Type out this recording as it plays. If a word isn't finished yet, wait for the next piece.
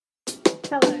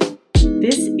Hello.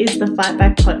 This is the Fight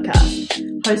Back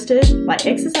podcast, hosted by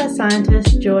exercise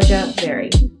scientist Georgia Berry.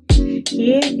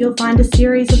 Here you'll find a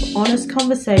series of honest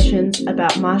conversations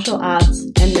about martial arts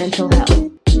and mental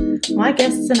health. My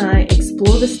guests and I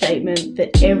explore the statement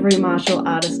that every martial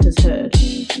artist has heard.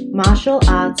 Martial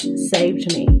arts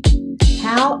saved me.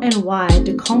 How and why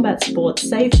do combat sports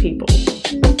save people?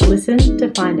 Listen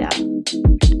to find out.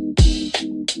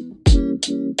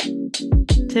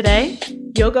 Today,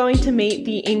 you're going to meet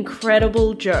the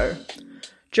incredible Jo.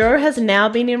 Jo has now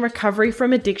been in recovery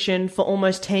from addiction for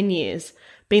almost 10 years,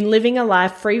 been living a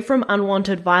life free from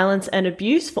unwanted violence and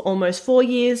abuse for almost 4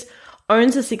 years,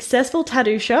 owns a successful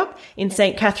tattoo shop in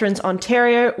St. Catharines,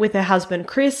 Ontario with her husband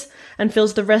Chris, and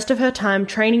fills the rest of her time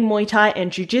training Muay Thai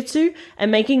and Jiu-Jitsu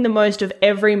and making the most of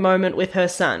every moment with her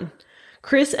son.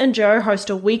 Chris and Jo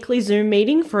host a weekly Zoom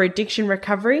meeting for addiction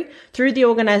recovery through the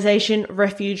organisation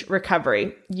Refuge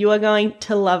Recovery. You are going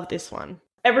to love this one.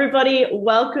 Everybody,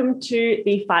 welcome to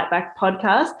the Fight Back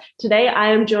podcast. Today I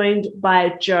am joined by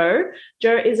Jo.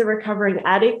 Jo is a recovering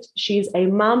addict. She's a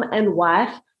mum and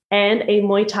wife and a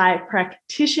Muay Thai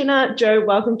practitioner. Jo,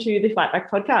 welcome to the Fight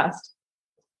Back podcast.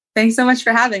 Thanks so much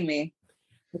for having me.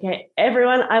 Okay,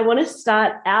 everyone, I want to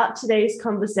start out today's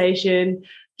conversation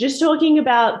just talking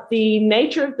about the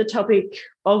nature of the topic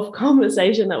of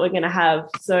conversation that we're going to have.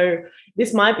 So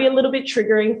this might be a little bit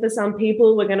triggering for some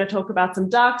people. We're going to talk about some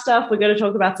dark stuff. We're going to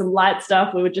talk about some light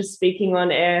stuff. We were just speaking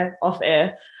off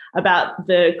air, about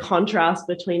the contrast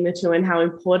between the two and how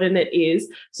important it is.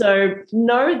 So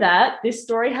know that this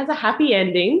story has a happy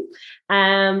ending,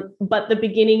 but the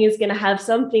beginning is going to have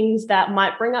some things that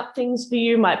might bring up things for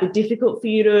you, might be difficult for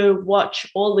you to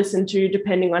watch or listen to,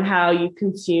 depending on how you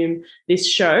consume this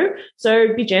show.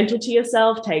 So be gentle to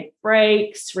yourself, take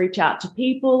breaks, reach out to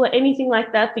people, anything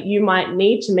like that that you might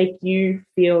need to make you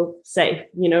feel safe.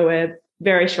 You know, we're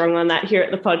very strong on that here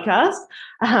at the podcast.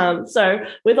 So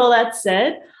with all that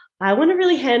said, I want to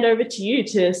really hand over to you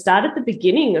to start at the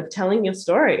beginning of telling your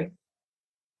story.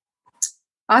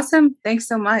 Awesome. Thanks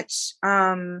so much.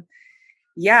 I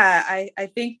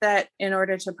think that in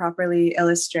order to properly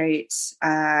illustrate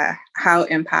how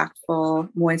impactful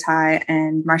Muay Thai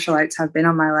and martial arts have been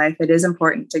on my life, it is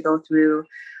important to go through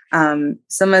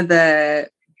some of the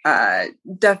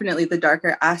definitely the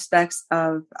darker aspects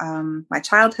of my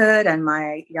childhood and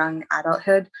my young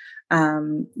adulthood.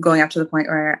 Going up to the point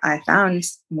where I found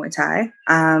Muay Thai.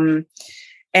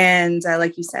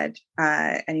 Like you said,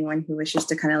 anyone who wishes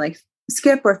to kind of like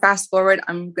skip or fast forward,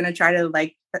 I'm going to try to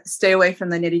like stay away from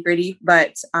the nitty gritty,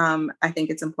 but I think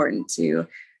it's important to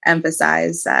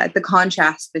emphasize the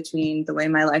contrast between the way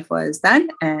my life was then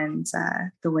and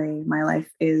the way my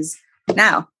life is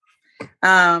now.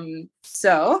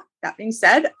 So that being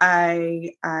said,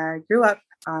 I grew up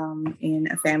in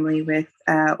a family with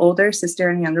an older sister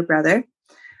and younger brother.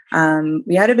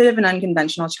 We had a bit of an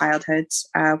unconventional childhood.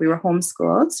 We were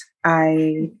homeschooled.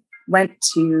 I went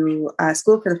to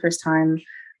school for the first time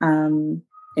in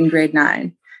grade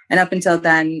 9. And up until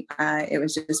then, it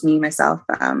was just me, myself,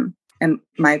 and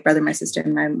my brother, my sister,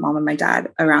 and my mom and my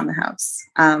dad around the house.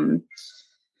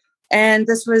 And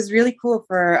this was really cool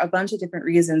for a bunch of different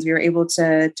reasons. We were able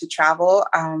to travel.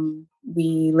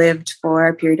 We lived for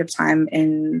a period of time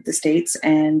in the States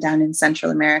and down in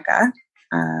Central America.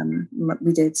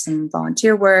 We did some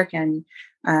volunteer work and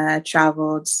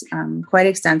traveled quite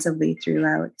extensively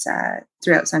throughout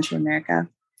Central America.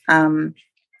 And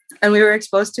we were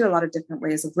exposed to a lot of different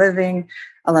ways of living,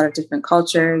 a lot of different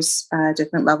cultures,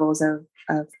 different levels of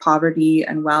poverty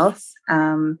and wealth.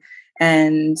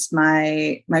 And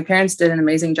my parents did an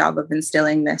amazing job of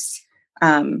instilling this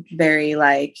very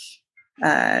like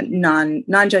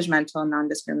non-judgmental,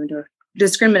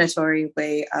 non-discriminatory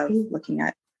way of looking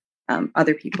at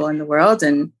other people in the world.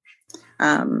 And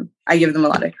I give them a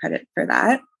lot of credit for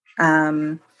that.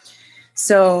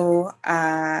 So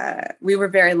we were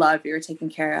very loved. We were taken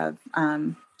care of.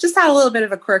 Just had a little bit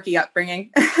of a quirky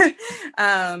upbringing.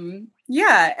 And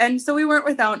so we weren't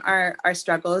without our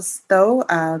struggles, though.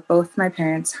 Both my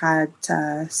parents had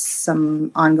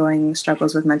some ongoing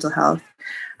struggles with mental health.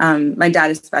 My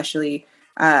dad especially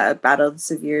battled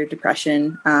severe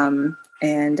depression and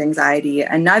anxiety,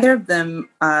 and neither of them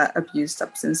abused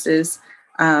substances.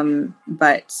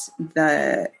 But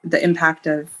the impact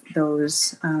of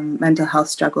those mental health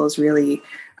struggles really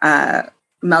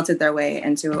melted their way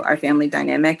into our family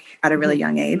dynamic at a really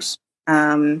young age.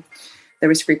 There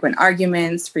was frequent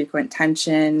arguments, frequent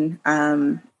tension.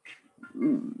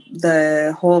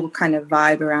 The whole kind of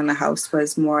vibe around the house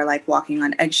was more like walking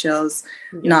on eggshells,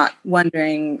 not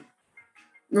wondering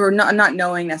or not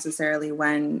knowing necessarily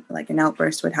when like an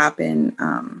outburst would happen.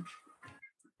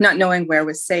 not knowing where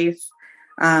was safe,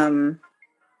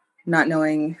 not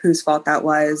knowing whose fault that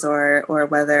was, or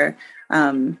whether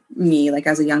me, like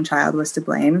as a young child, was to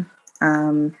blame.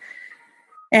 And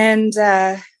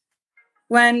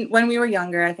when we were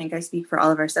younger, I think I speak for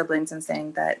all of our siblings in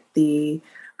saying that the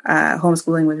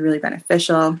homeschooling was really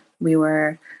beneficial. We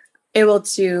were able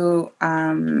to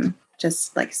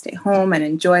just like stay home and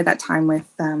enjoy that time with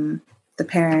the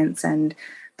parents, and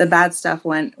the bad stuff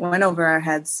went over our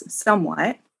heads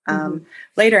somewhat.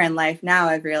 Later in life, now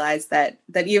I've realized that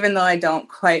even though I don't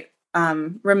quite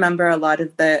remember a lot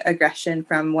of the aggression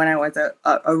from when I was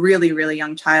a really, really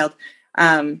young child,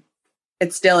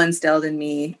 it still instilled in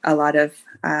me a lot of,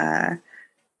 I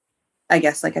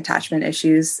guess, like attachment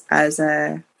issues as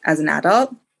an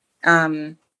adult.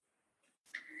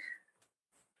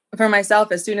 For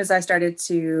myself, as soon as I started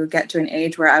to get to an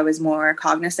age where I was more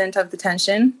cognizant of the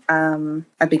tension,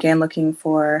 I began looking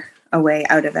for a way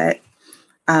out of it.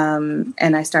 And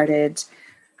I started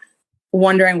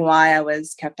wondering why I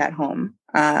was kept at home,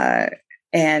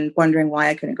 and wondering why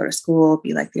I couldn't go to school,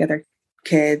 be like the other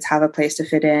kids, have a place to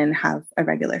fit in, have a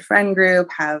regular friend group,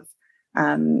 have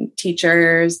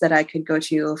teachers that I could go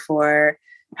to for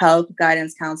help,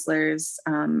 guidance counselors,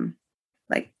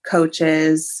 like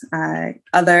coaches,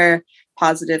 other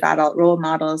positive adult role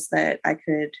models that I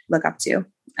could look up to.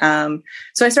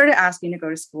 So I started asking to go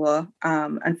to school.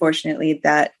 Unfortunately,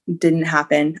 that didn't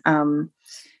happen.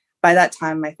 By that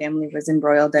time, my family was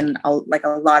embroiled in a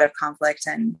lot of conflict,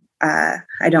 and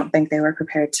I don't think they were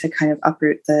prepared to kind of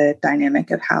uproot the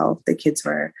dynamic of how the kids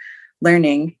were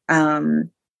learning.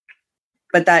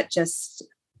 But that just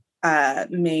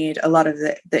made a lot of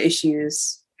the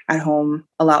issues at home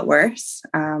a lot worse.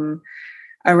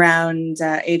 Around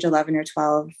age 11 or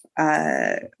 12,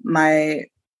 my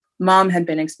mom had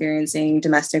been experiencing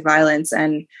domestic violence,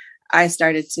 and I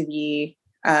started to be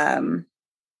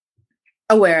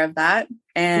aware of that,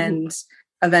 and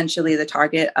eventually the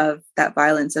target of that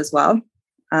violence as well.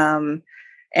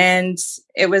 And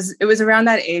it was around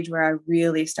that age where I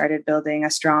really started building a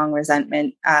strong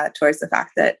resentment towards the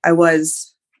fact that I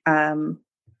was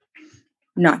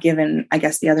not given, I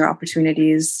guess, the other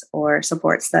opportunities or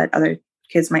supports that other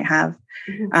kids might have.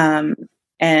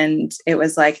 And it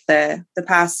was like the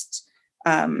past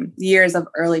years of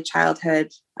early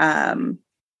childhood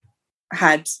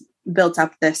had built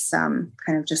up this kind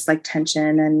of just like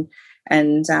tension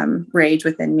and rage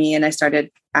within me. And I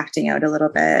started acting out a little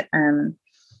bit,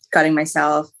 cutting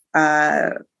myself,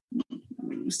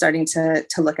 starting to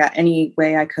look at any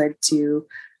way I could to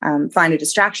find a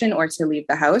distraction or to leave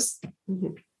the house.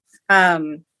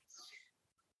 And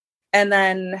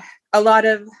then a lot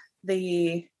of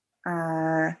the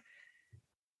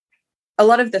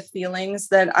feelings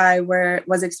that I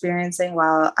was experiencing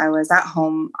while I was at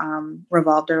home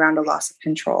revolved around a loss of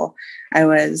control. I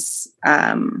was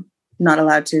not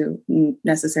allowed to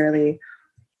necessarily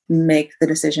make the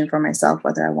decision for myself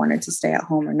whether I wanted to stay at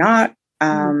home or not.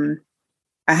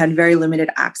 I had very limited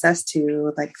access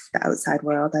to like the outside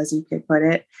world, as you could put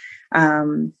it.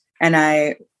 And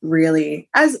I really,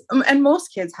 and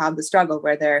most kids have the struggle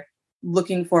where they're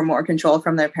looking for more control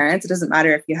from their parents. It doesn't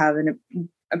matter if you have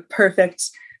a perfect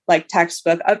like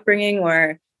textbook upbringing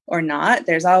or not.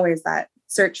 There's always that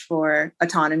search for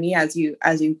autonomy as you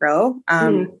grow.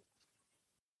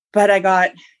 But I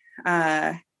got,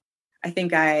 I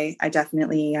think I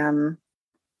definitely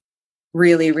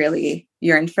really, really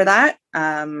yearned for that.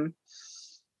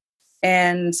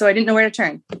 And so I didn't know where to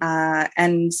turn.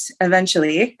 And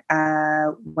eventually,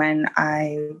 when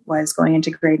I was going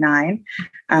into grade 9,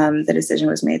 the decision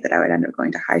was made that I would end up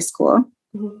going to high school.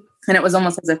 And it was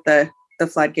almost as if the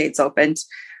floodgates opened.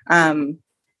 I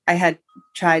had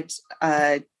tried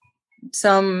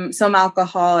some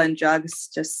alcohol and drugs,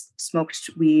 just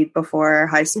smoked weed before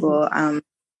high school.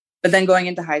 But then going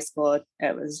into high school,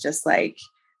 it was just like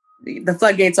the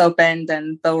floodgates opened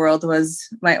and the world was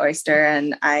my oyster.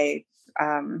 And I,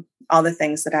 all the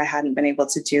things that I hadn't been able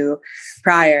to do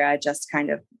prior, I just kind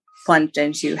of plunged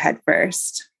into head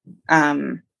first.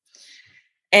 And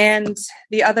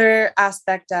the other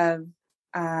aspect of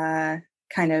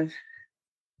kind of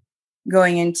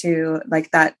going into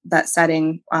like that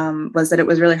setting was that it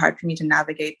was really hard for me to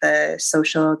navigate the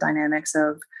social dynamics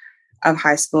of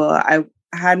high school. I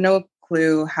had no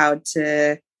clue how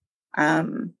to,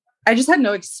 I just had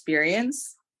no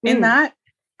experience in that.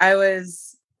 I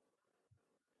was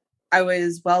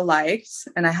well liked,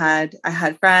 and I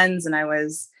had friends, and I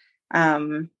was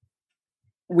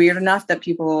weird enough that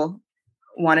people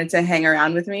wanted to hang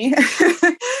around with me,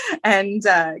 and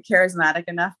charismatic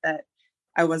enough that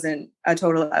I wasn't a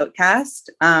total outcast.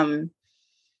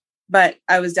 but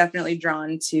I was definitely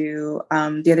drawn to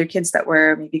the other kids that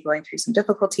were maybe going through some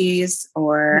difficulties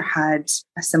or had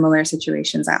similar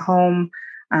situations at home,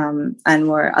 and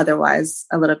were otherwise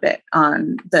a little bit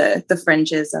on the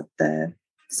fringes of the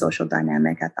social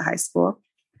dynamic at the high school.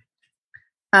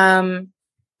 And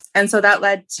so that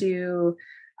led to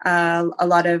a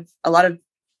lot of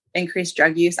increased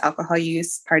drug use, alcohol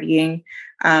use, partying,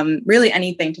 really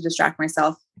anything to distract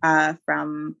myself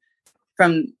from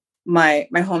my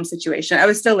home situation. I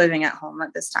was still living at home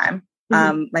at this time.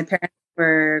 My parents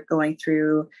were going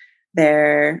through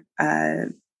their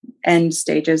end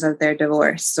stages of their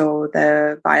divorce, so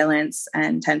the violence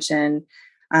and tension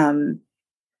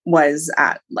was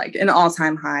at like an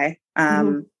all-time high.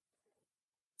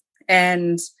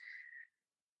 And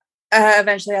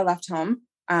eventually I left home,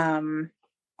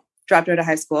 dropped out of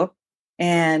high school,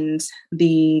 and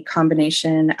the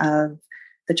combination of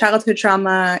the childhood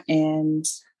trauma and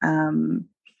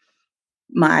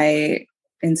my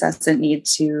incessant need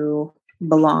to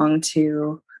belong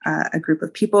to a group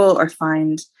of people or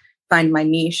find my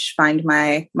niche, find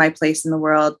my place in the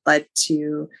world led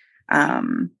to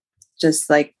just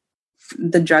like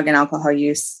the drug and alcohol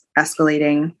use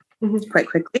escalating quite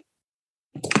quickly.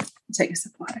 Take a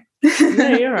sip of water.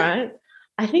 No, you're right.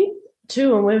 I think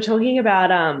too, when we were talking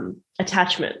about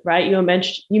attachment, right? You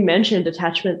mentioned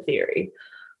attachment theory.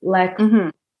 Like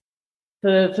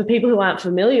for people who aren't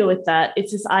familiar with that,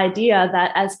 it's this idea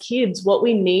that as kids, what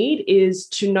we need is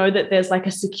to know that there's like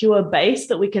a secure base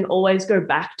that we can always go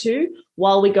back to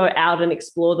while we go out and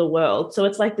explore the world. So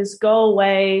it's like this: go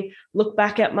away, look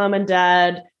back at mum and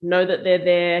dad, know that they're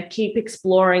there, keep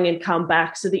exploring and come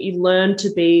back, so that you learn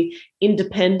to be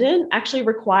independent. Actually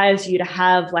requires you to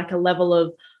have like a level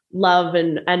of love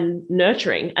and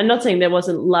nurturing. I'm not saying there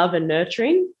wasn't love and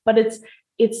nurturing, but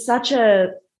it's such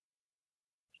a,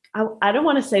 I don't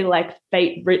want to say like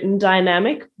fate written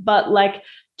dynamic, but like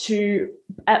to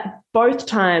at both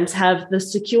times have the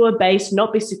secure base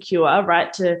not be secure,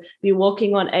 right? To be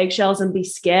walking on eggshells and be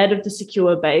scared of the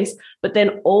secure base, but then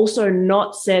also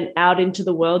not sent out into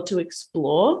the world to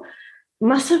explore,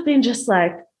 must have been just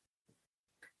like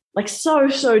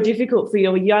so difficult for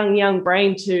your young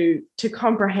brain to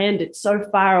comprehend. It's so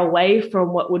far away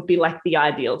from what would be like the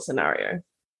ideal scenario.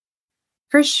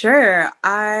 For sure.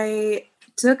 I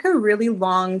took a really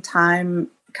long time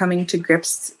coming to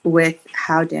grips with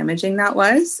how damaging that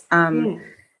was. And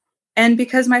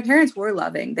because my parents were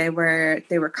loving, they were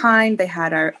kind, they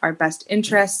had our best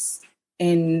interests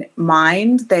in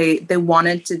mind. They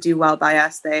wanted to do well by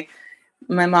us.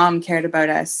 My mom cared about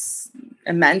us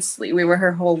immensely. We were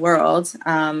her whole world.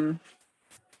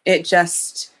 It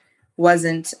just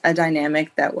wasn't a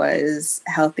dynamic that was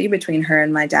healthy between her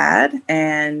and my dad.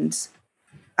 And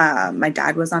my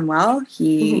dad was unwell.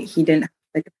 He didn't have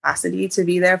the capacity to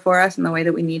be there for us in the way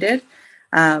that we needed.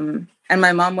 And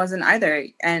my mom wasn't either.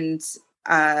 And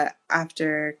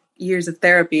after years of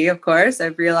therapy, of course,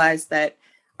 I've realized that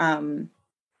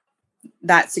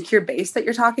that secure base that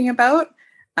you're talking about,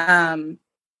 it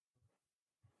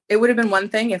would have been one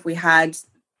thing if we had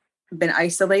been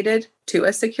isolated to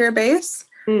a secure base,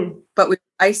 but we were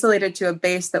isolated to a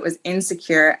base that was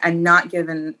insecure and not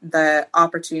given the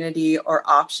opportunity or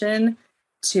option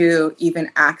to even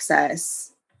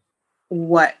access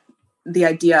what the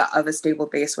idea of a stable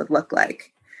base would look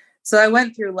like. So I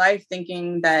went through life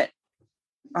thinking that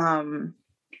I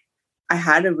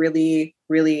had a really,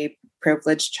 really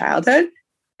privileged childhood.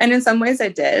 And in some ways I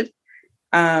did.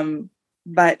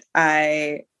 But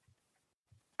I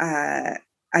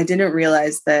didn't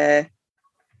realize I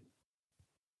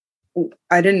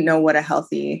didn't know what a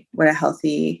healthy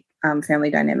family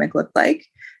dynamic looked like.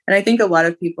 And I think a lot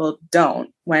of people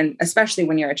don't, especially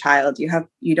when you're a child, you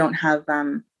don't have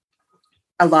a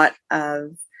lot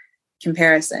of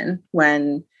comparison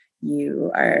when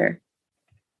you are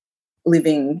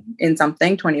living in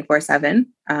something 24/7.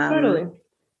 Totally.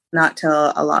 Not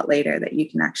till a lot later that you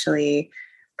can actually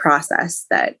process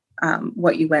that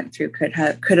what you went through could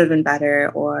have been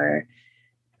better, or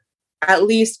at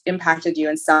least impacted you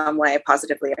in some way,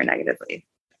 positively or negatively.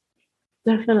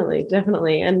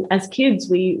 Definitely. And as kids,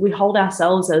 we hold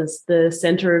ourselves as the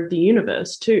center of the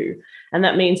universe too. And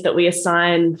that means that we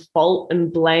assign fault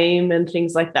and blame and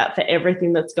things like that for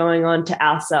everything that's going on to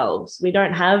ourselves. We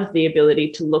don't have the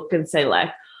ability to look and say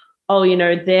like, oh,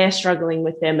 they're struggling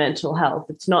with their mental health.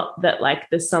 It's not that like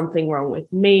there's something wrong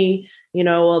with me,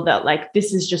 or that like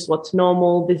this is just what's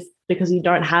normal, because you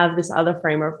don't have this other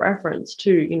frame of reference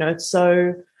too.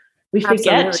 So we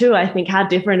forget Absolutely. Too, I think, how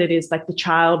different it is, like the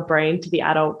child brain to the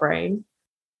adult brain.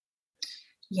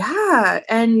 Yeah.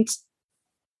 And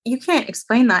you can't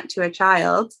explain that to a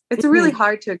child. It's really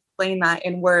hard to explain that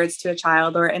in words to a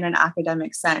child or in an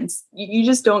academic sense. You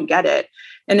just don't get it.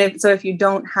 And if you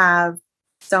don't have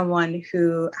someone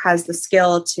who has the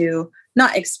skill to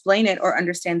not explain it or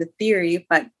understand the theory,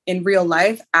 but in real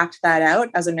life, act that out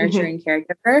as a nurturing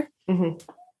caregiver,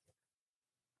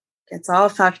 it's all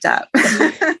fucked up.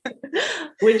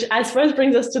 Which I suppose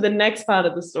brings us to the next part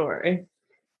of the story.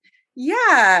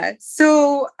 Yeah.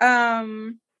 So,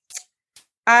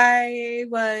 I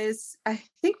was, I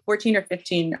think 14 or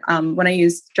 15, when I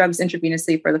used drugs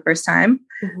intravenously for the first time.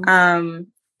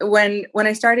 When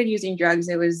I started using drugs,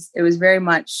 it was very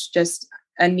much just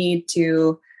a need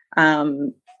to,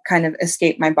 kind of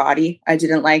escape my body. I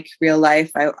didn't like real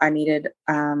life. I needed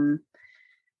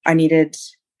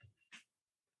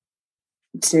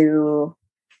to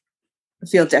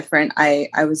feel different. I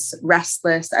was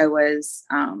restless. I was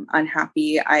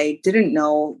unhappy. I didn't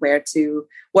know what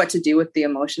to do with the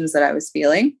emotions that I was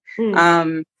feeling.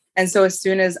 And so as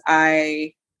soon as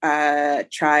I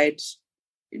tried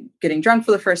getting drunk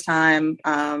for the first time,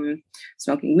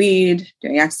 smoking weed,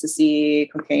 doing ecstasy,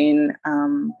 cocaine,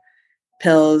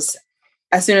 pills,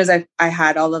 as soon as I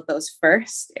had all of those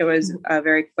first, it was a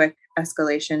very quick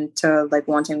escalation to like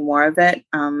wanting more of it.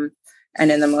 And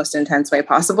in the most intense way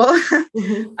possible.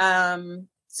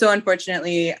 So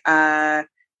unfortunately,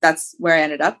 that's where I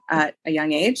ended up at a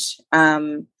young age.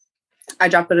 I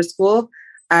dropped out of school.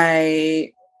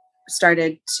 I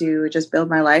started to just build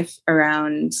my life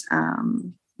around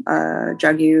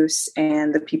drug use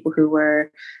and the people who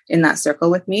were in that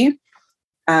circle with me.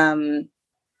 And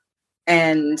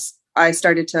I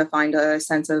started to find a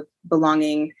sense of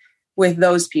belonging with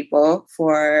those people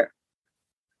for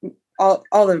all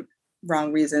the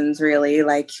wrong reasons, really,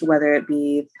 like whether it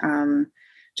be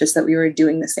just that we were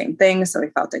doing the same thing, so we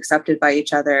felt accepted by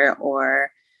each other, or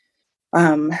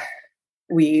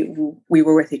we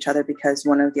were with each other because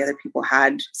one of the other people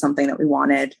had something that we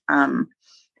wanted.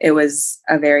 It was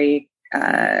a very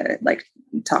like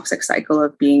toxic cycle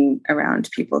of being around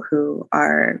people who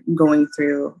are going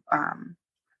through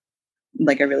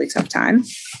like a really tough time.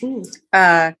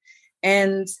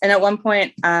 And at one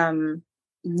point,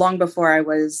 long before I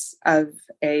was of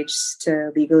age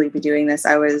to legally be doing this,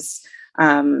 I was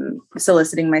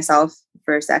soliciting myself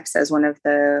for sex as one of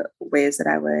the ways that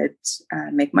I would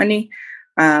make money.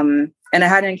 And I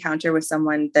had an encounter with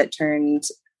someone that turned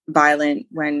violent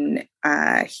when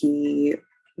he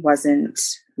wasn't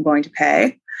going to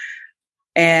pay.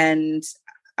 And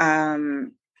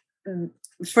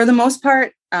for the most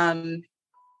part,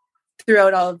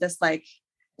 throughout all of this, like,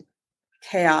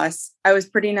 chaos, I was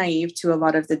pretty naive to a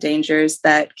lot of the dangers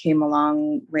that came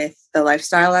along with the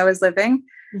lifestyle I was living.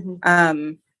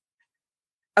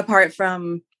 Apart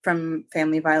from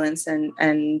family violence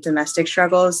and domestic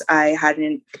struggles, I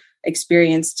hadn't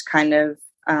experienced kind of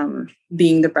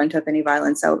being the brunt of any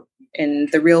violence out in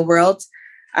the real world.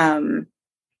 I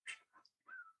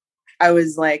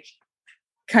was like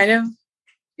kind of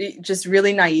just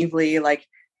really naively like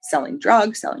selling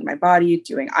drugs, selling my body,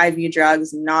 doing IV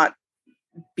drugs, not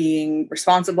being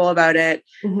responsible about it,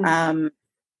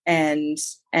 and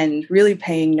really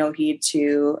paying no heed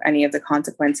to any of the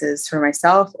consequences for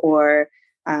myself or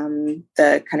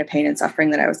the kind of pain and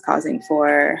suffering that I was causing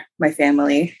for my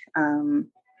family.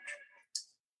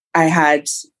 I had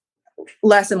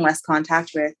less and less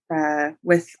contact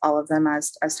with all of them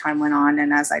as time went on,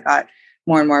 and as I got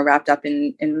more and more wrapped up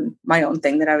in my own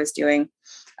thing that I was doing.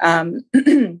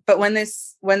 But when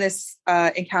this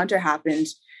encounter happened,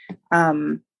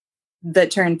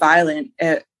 that turned violent,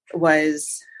 it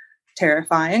was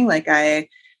terrifying. Like I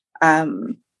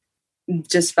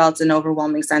just felt an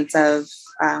overwhelming sense of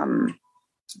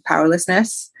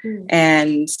powerlessness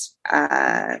and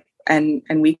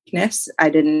weakness. I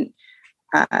didn't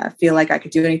feel like I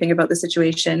could do anything about the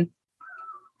situation.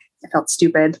 I felt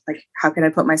stupid. Like, how could I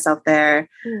put myself there?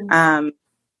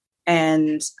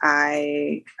 And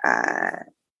I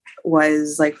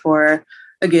was like, for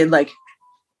a good like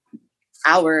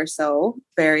hour or so,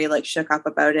 very like shook up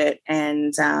about it,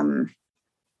 and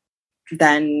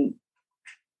then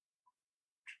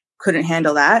couldn't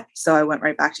handle that, so I went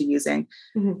right back to using.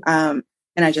 And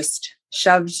I just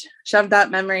shoved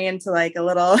that memory into like a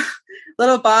little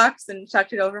box and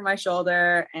chucked it over my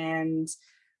shoulder and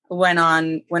went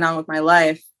on with my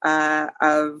life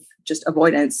of just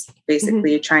avoidance,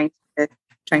 basically trying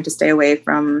to stay away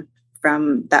from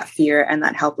that fear and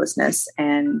that helplessness,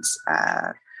 and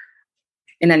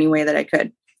in any way that I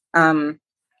could.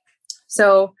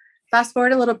 So fast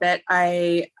forward a little bit,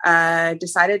 I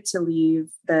decided to leave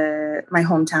my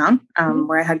hometown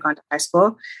where I had gone to high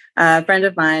school. A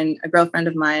girlfriend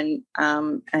of mine,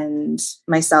 and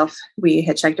myself, we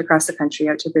hitchhiked across the country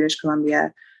out to British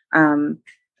Columbia.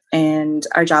 And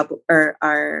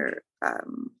our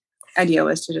idea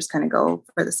was to just kind of go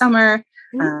for the summer.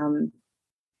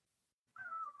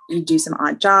 You do some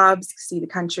odd jobs, see the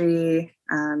country,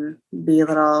 be a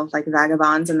little like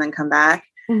vagabonds, and then come back.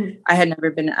 I had never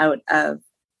been out of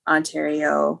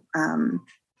Ontario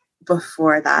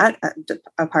before that,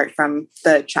 apart from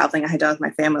the traveling I had done with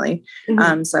my family.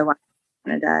 So I went to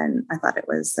Canada, and I thought it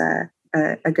was a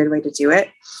good way to do it.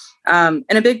 And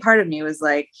a big part of me was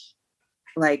like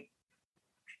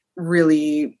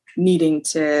really needing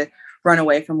to run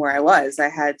away from where I was. I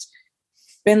had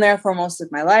been there for most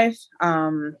of my life.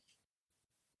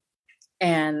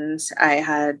 And I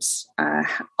had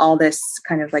all this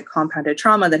kind of like compounded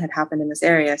trauma that had happened in this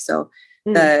area. So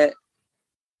and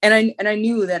I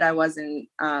knew that I wasn't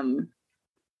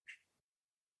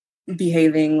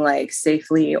behaving like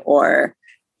safely, or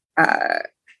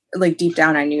like deep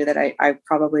down, I knew that I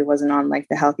probably wasn't on like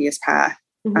the healthiest path.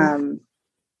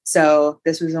 So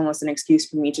this was almost an excuse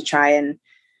for me to try and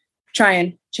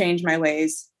change my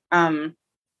ways.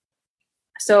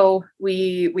 So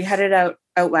we headed out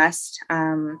west.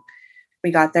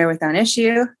 We got there without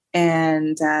issue,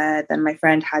 and then my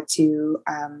friend had to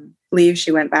leave.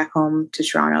 She went back home to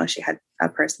Toronto. She had a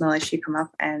personal issue come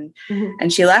up, and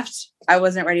she left. I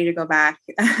wasn't ready to go back.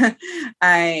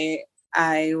 I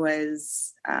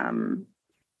was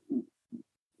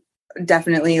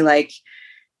definitely like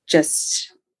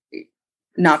just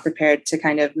not prepared to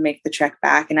kind of make the trek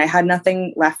back, and I had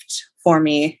nothing left for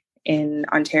me in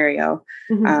Ontario.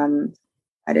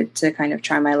 I had to kind of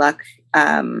try my luck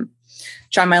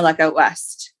out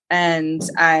west, and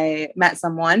I met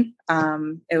someone.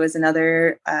 It was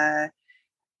another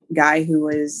guy who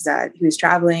was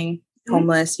traveling,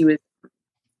 homeless. He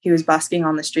was busking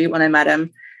on the street when I met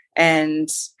him, and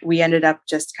we ended up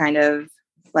just kind of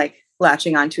like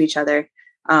latching onto each other.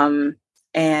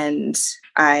 And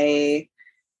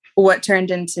what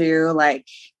turned into like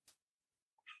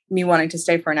me wanting to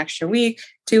stay for an extra week,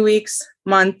 2 weeks,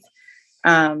 month,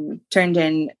 turned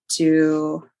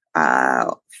into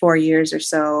 4 years or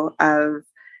so of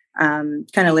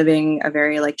kind of living a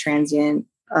very like transient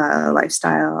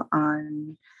lifestyle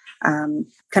on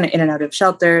kind of in and out of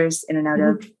shelters, in and out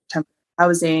of temporary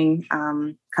housing,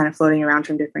 kind of floating around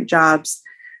from different jobs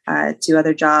to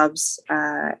other jobs.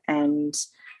 And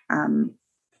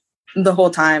the whole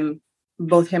time,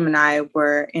 both him and I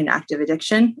were in active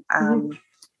addiction,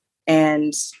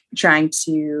 and trying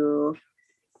to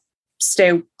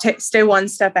stay one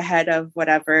step ahead of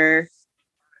whatever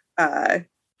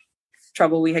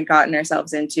trouble we had gotten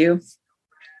ourselves into.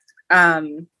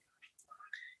 I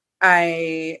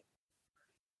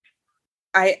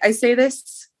say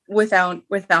this without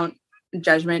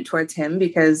judgment towards him,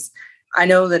 because I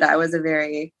know that I was a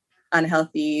very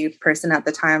unhealthy person at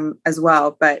the time as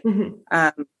well. But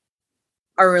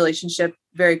our relationship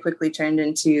very quickly turned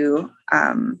into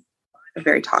a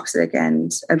very toxic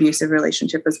and abusive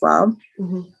relationship as well.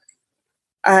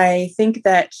 I think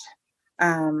that,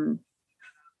 it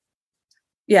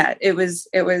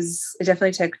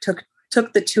definitely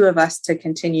took the two of us to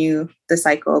continue the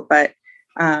cycle, but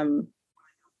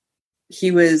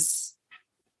he was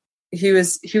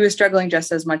struggling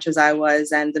just as much as I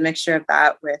was, and the mixture of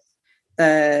that with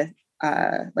the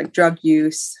like drug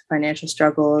use, financial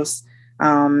struggles,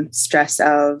 stress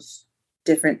of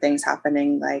different things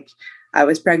happening. Like I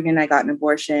was pregnant, I got an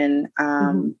abortion.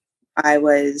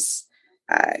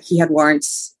 He had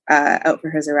warrants out for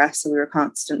his arrest, so we were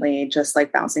constantly just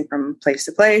like bouncing from place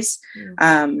to place.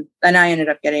 And I ended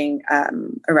up getting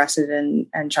arrested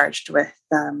and charged with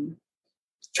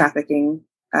trafficking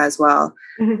as well.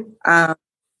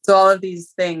 So all of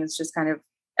these things just kind of,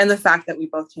 and the fact that we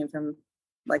both came from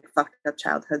like fucked up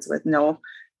childhoods with no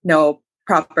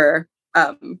proper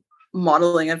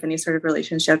modeling of any sort of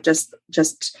relationship just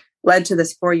led to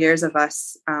this 4 years of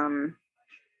us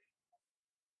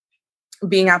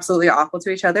being absolutely awful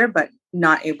to each other, but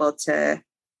not able to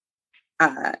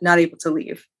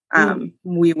leave.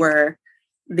 We were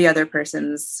the other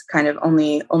person's kind of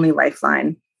only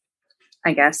lifeline,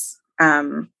 I guess.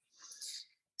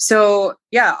 So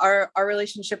yeah, our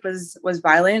relationship was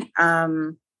violent.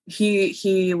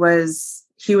 He was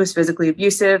physically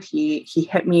abusive. He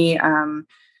hit me.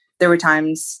 There were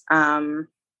times,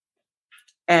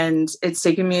 and it's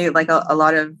taken me like a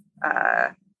lot of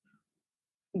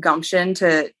gumption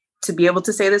to be able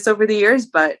to say this over the years,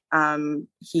 but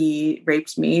he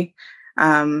raped me.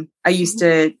 I used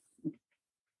to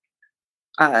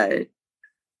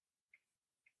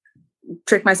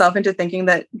trick myself into thinking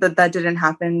that didn't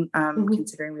happen,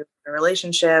 considering we were in a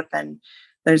relationship, and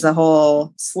there's a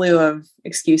whole slew of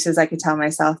excuses I could tell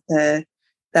myself that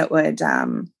I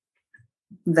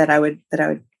would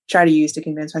try to use to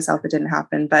convince myself it didn't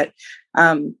happen. But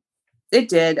it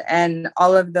did. And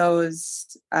all of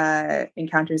those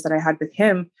encounters that I had with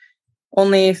him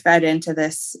only fed into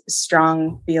this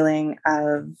strong feeling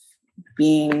of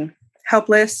being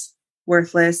helpless,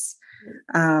 worthless,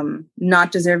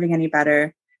 not deserving any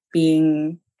better,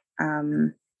 being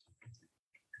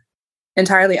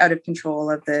entirely out of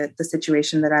control of the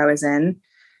situation that I was in.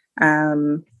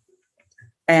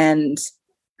 And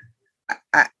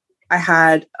I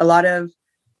had a lot of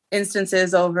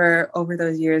instances over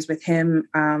those years with him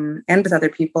and with other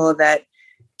people that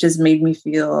just made me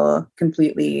feel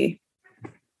completely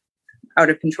out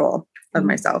of control of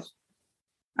myself,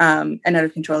 and out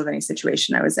of control of any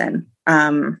situation I was in.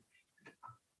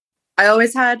 I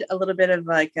always had a little bit of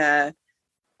like a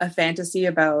fantasy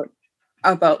about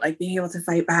like being able to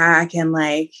fight back and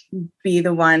like be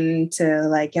the one to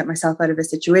like get myself out of a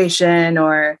situation,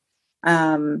 or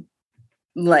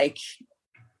like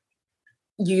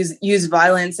use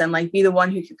violence and like be the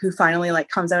one who finally like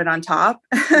comes out on top.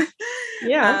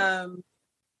 Yeah.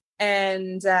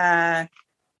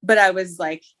 But I was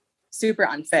like super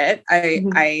unfit.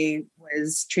 I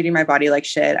was treating my body like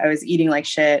shit. I was eating like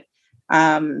shit,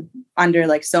 under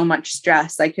like so much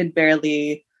stress. I could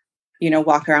barely,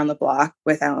 walk around the block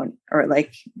without, or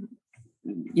like,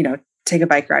 take a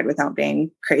bike ride without being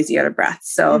crazy out of breath.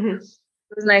 So it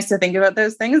was nice to think about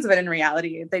those things, but in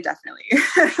reality, they definitely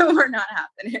were not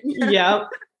happening. Yeah.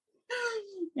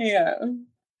 Yeah.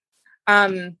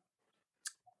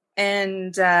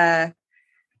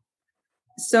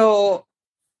 So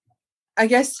I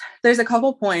guess there's a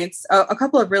couple points, a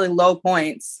couple of really low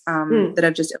points that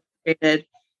I've just illustrated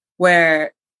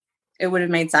where it would have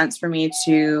made sense for me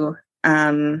to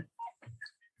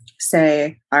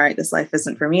say, all right, this life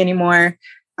isn't for me anymore.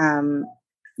 I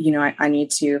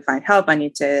need to find help. I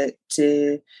need to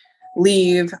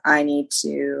leave. I need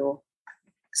to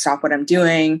stop what I'm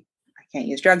doing. I can't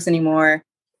use drugs anymore.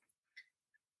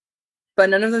 But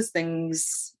none of those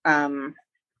things, I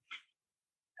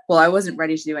wasn't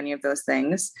ready to do any of those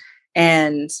things.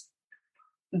 And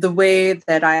the way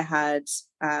that I had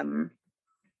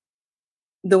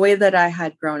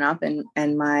grown up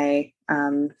and my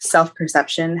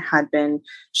self-perception had been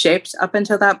shaped up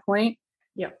until that point,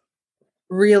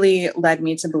 really led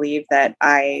me to believe that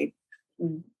I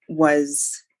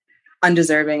was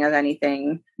undeserving of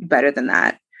anything better than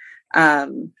that.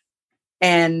 And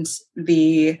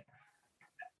the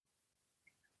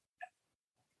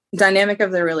dynamic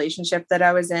of the relationship that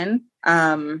I was in,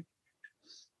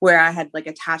 where I had like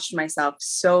attached myself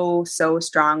so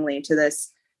strongly to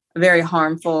this very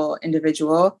harmful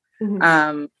individual,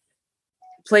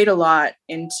 played a lot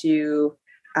into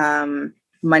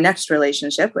my next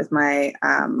relationship with my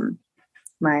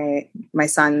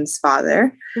son's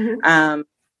father.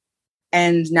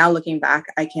 And now looking back,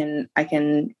 I can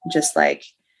just like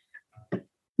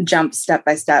jump step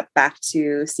by step back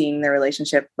to seeing the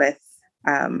relationship with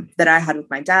that I had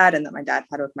with my dad and that my dad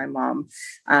had with my mom,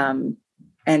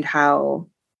 and how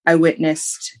I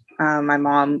witnessed my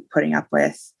mom putting up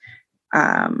with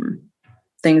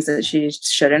things that she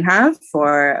shouldn't have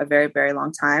for a very, very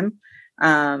long time,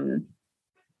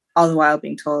 all the while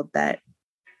being told that,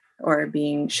 or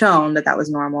being shown that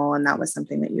was normal and that was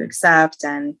something that you accept,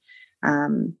 and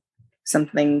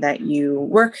something that you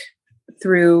work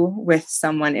through with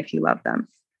someone if you love them.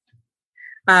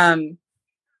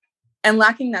 And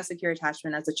lacking that secure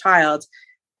attachment as a child,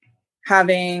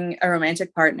 having a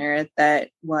romantic partner that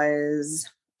was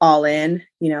all in,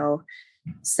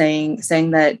 saying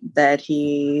that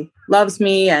he loves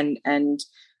me, and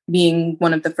being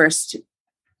one of the first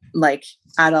like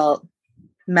adult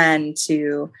men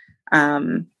to,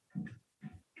 I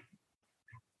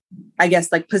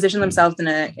guess, like position themselves in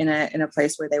a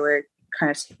place where they were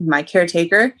kind of my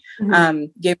caretaker,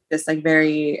 gave this like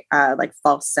very like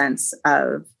false sense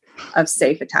of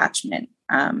safe attachment.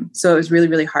 So it was really,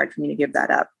 really hard for me to give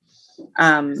that up.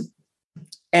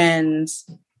 And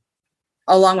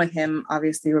along with him,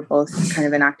 obviously we're both kind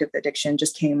of in active addiction,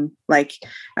 just came like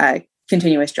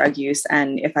continuous drug use.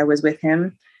 And if I was with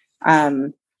him,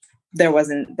 there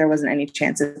wasn't any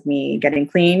chance of me getting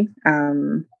clean,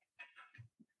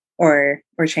 or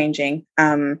changing.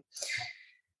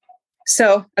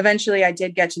 So eventually I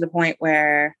did get to the point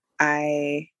where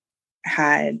I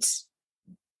had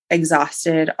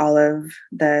exhausted all of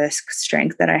the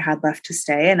strength that I had left to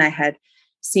stay. And I had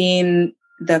seen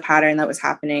the pattern that was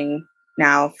happening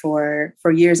now for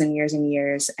years and years and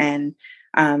years. And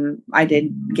I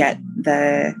did get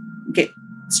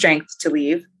strength to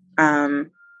leave.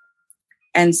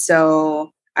 And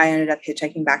so I ended up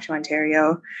hitchhiking back to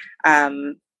Ontario.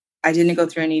 I didn't go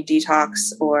through any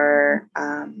detox or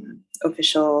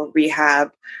official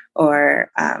rehab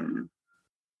or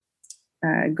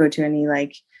go to any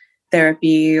like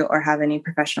therapy or have any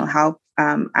professional help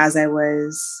as I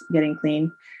was getting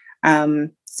clean.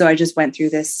 So I just went through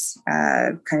this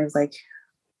kind of like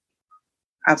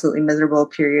absolutely miserable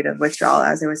period of withdrawal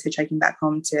as I was hitchhiking back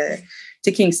home to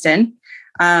Kingston.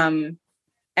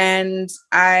 And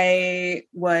I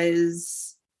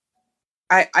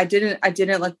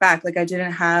didn't look back. Like I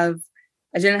didn't have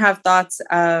thoughts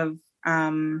of,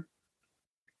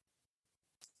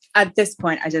 at this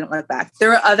point, I didn't look back. There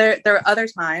were other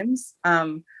times.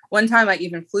 One time I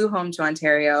even flew home to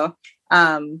Ontario,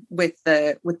 with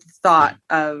the thought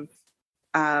of,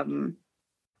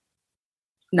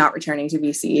 not returning to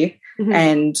BC. Mm-hmm.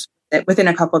 And within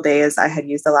a couple of days, I had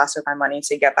used the last of my money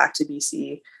to get back to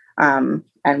BC, and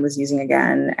was using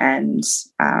again, and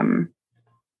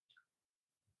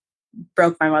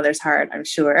broke my mother's heart, I'm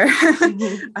sure,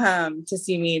 mm-hmm. to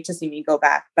see me go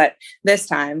back. But this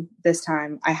time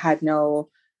I had no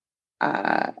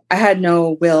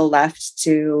will left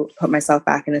to put myself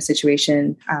back in a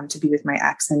situation, to be with my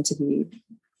ex and to be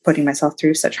putting myself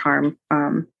through such harm,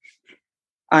 on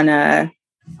a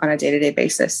day-to-day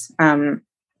basis. So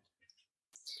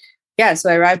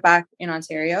I arrived back in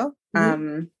Ontario,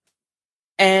 mm-hmm.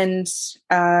 And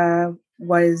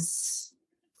was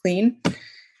clean.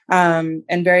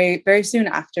 And very, very soon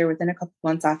after, within a couple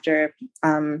months after,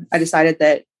 I decided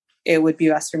that it would be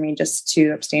best for me just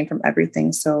to abstain from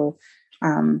everything. So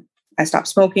I stopped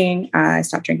smoking, I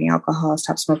stopped drinking alcohol,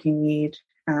 stopped smoking weed.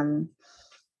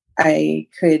 I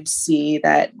could see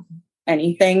that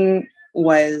anything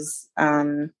was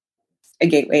a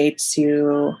gateway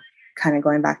to kind of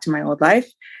going back to my old life.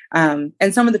 And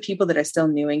some of the people that I still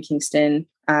knew in Kingston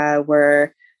had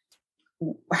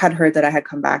heard that I had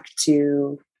come back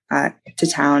to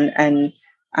town, and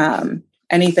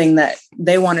anything that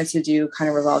they wanted to do kind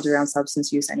of revolved around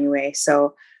substance use anyway.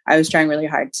 So I was trying really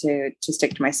hard to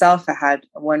stick to myself. I had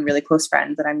one really close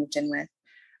friend that I moved in with,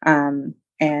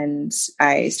 and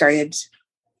I started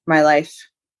my life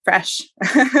fresh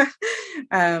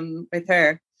with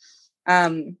her.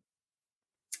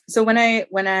 So when I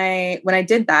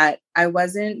did that, I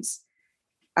wasn't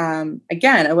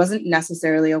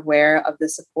necessarily aware of the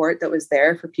support that was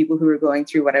there for people who were going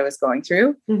through what I was going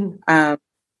through. Mm-hmm.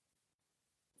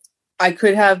 I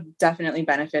could have definitely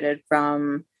benefited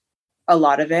from a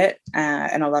lot of it,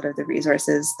 and a lot of the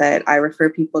resources that I refer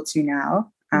people to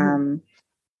now. Mm-hmm.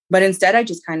 But instead I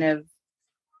just kind of,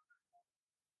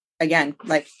 again,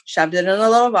 like shoved it in a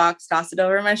little box, tossed it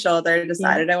over my shoulder,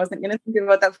 decided I wasn't going to think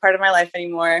about that part of my life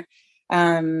anymore.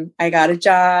 I got a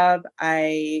job.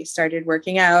 I started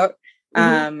working out.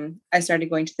 Mm-hmm. I started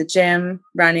going to the gym,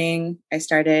 running. I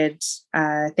started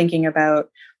thinking about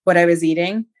what I was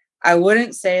eating. I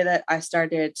wouldn't say that I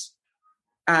started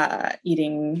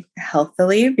eating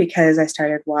healthily, because I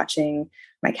started watching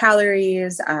my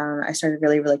calories. I started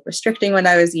really, really restricting what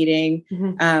I was eating,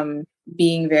 mm-hmm.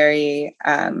 Being very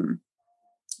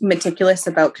meticulous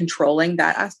about controlling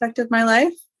that aspect of my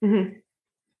life. Mm-hmm.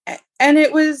 And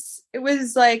it was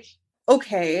like,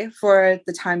 okay for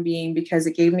the time being, because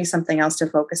it gave me something else to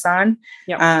focus on.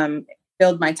 Yep. It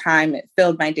filled my time. It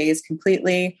filled my days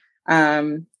completely.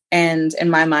 And in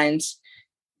my mind,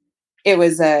 it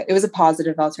was a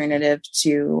positive alternative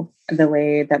to the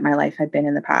way that my life had been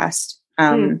in the past.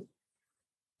 And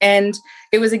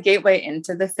it was a gateway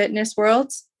into the fitness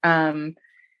world.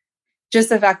 Just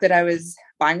the fact that I was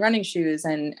buying running shoes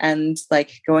and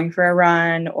like going for a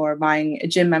run, or buying a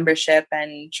gym membership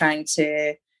and trying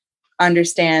to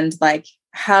understand like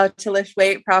how to lift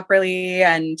weight properly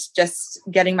and just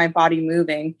getting my body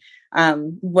moving,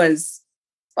 was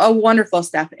a wonderful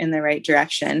step in the right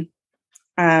direction.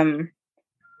 And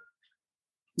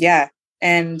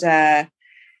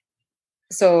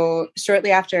so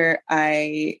shortly after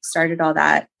I started all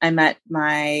that, I met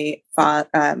my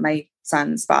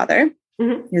son's father.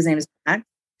 Mm-hmm. His name is Matt.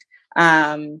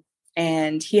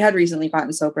 And he had recently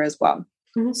gotten sober as well.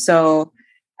 Mm-hmm. So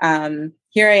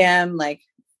here I am, like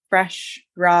fresh,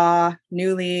 raw,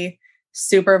 newly,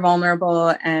 super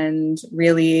vulnerable, and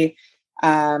really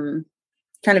kind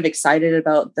of excited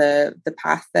about the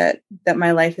path that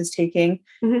my life is taking.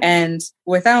 Mm-hmm. And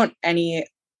without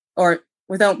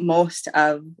most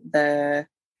of the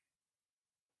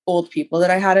old people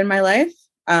that I had in my life.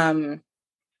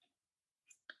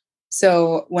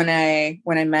 So when I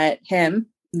met him,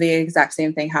 the exact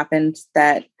same thing happened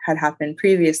that had happened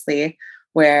previously,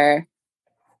 where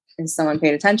if someone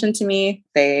paid attention to me,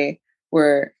 they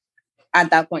were at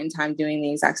that point in time doing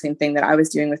the exact same thing that I was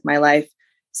doing with my life,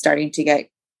 starting to get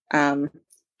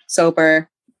sober,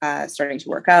 starting to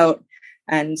work out,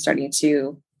 and starting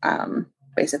to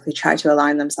basically try to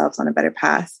align themselves on a better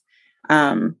path.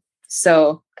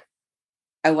 So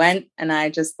I went and I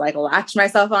just like latched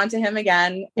myself onto him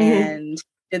again and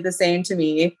did the same to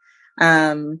me.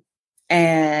 And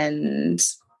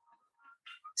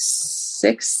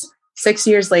six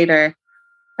years later,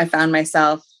 I found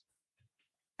myself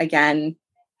again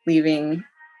leaving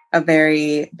a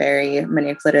very, very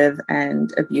manipulative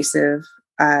and abusive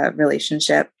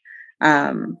relationship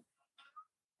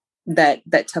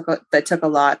that took a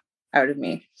lot out of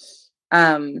me.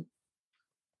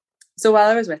 So while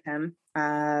I was with him,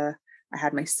 I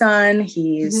had my son.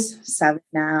 He's 7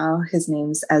 now. His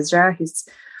name's Ezra. He's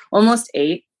almost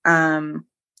 8. And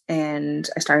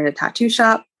I started a tattoo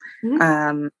shop.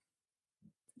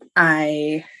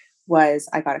 I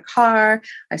got a car.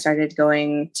 I started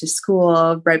going to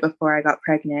school right before I got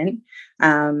pregnant.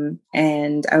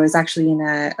 And I was actually in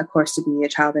a course to be a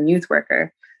child and youth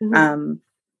worker. And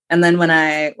then when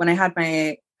I had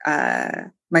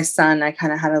my son, I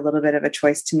kind of had a little bit of a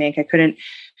choice to make. I couldn't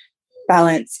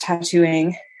balance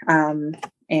tattooing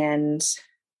and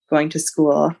going to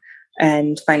school,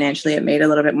 and financially it made a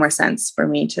little bit more sense for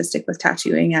me to stick with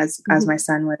tattooing as my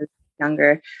son was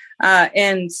younger.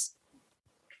 And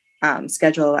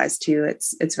schedule wise too,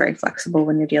 it's very flexible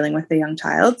when you're dealing with a young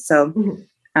child. So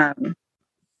I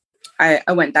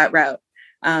went that route.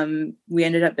 We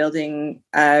ended up building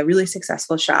a really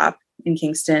successful shop in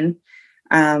Kingston.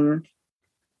 But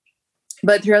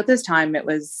throughout this time, it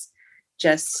was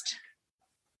just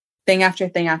thing after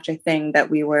thing after thing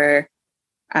that we were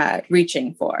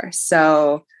reaching for.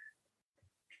 So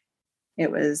it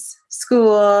was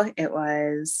school, it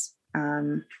was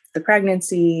the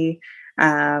pregnancy,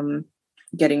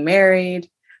 getting married,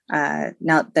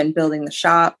 now then building the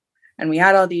shop. And we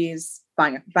had all these,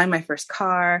 buying my first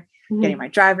car, getting my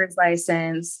driver's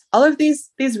license, all of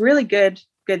these really good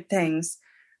things.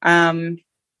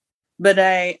 But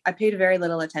I paid very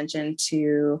little attention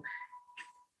to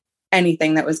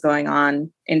anything that was going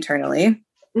on internally.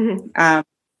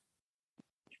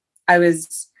 I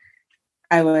was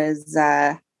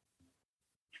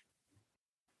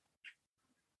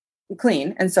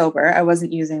clean and sober. I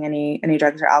wasn't using any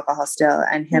drugs or alcohol still.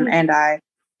 And him and I,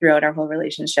 throughout our whole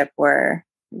relationship, were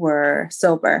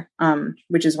sober,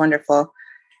 which is wonderful.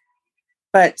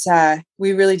 But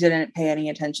we really didn't pay any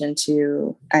attention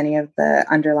to any of the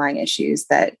underlying issues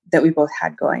that we both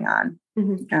had going on.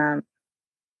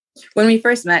 When we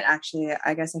first met, actually,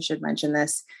 I guess I should mention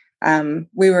this.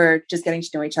 We were just getting to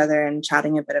know each other and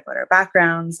chatting a bit about our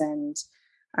backgrounds and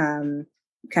kind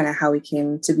of how we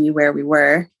came to be where we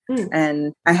were.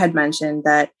 And I had mentioned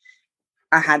that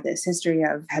I had this history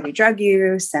of heavy drug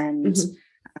use, and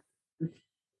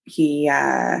he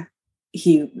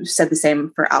said the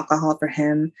same for alcohol for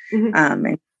him.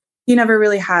 And he never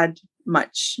really had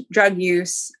much drug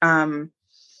use. And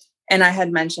I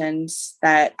had mentioned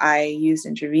that I used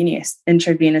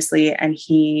intravenously, and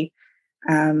he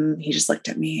just looked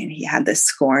at me and he had this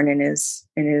scorn in his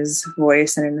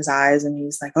voice and in his eyes. And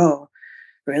he's like, "Oh,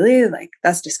 really? Like,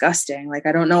 that's disgusting. Like,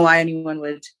 I don't know why anyone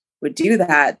would do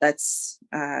that. That's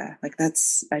I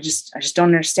just don't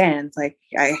understand. Like,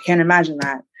 I can't imagine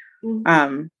that."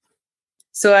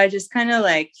 So I just kind of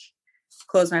like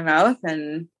closed my mouth,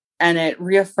 and it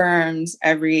reaffirmed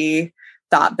every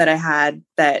thought that I had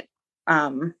that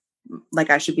like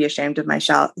I should be ashamed of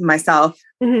myself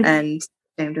and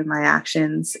ashamed of my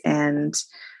actions, and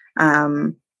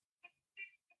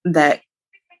that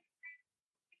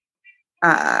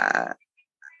I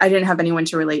didn't have anyone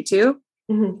to relate to.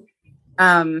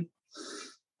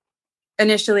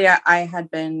 Initially, I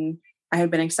had been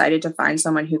excited to find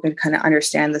someone who could kind of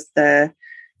understand the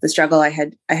struggle I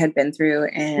had been through,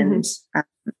 and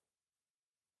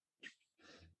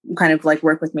kind of like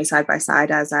work with me side by side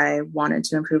as I wanted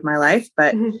to improve my life.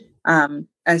 But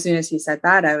as soon as he said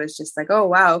that, I was just like, "Oh,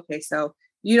 wow. Okay. So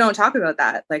you don't talk about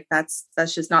that. Like, that's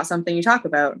just not something you talk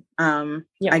about."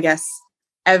 I guess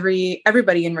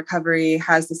everybody in recovery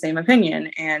has the same opinion.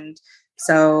 And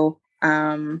so,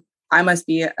 I must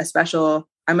be especially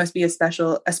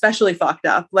fucked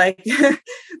up. Like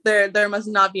there must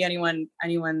not be anyone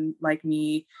like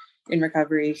me in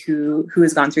recovery who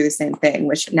has gone through the same thing,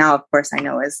 which now, of course, I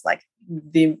know is like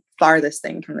the farthest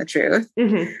thing from the truth.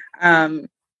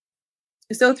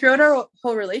 So throughout our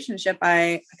whole relationship,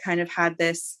 I kind of had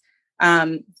this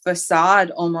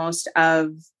facade almost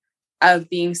of of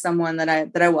being someone that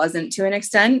I wasn't to an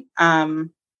extent. And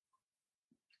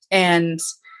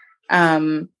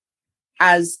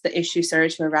as the issue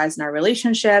started to arise in our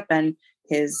relationship and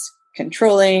his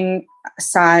controlling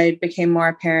side became more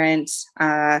apparent,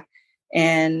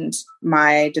 and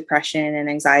my depression and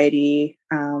anxiety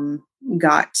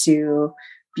got to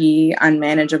be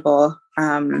unmanageable,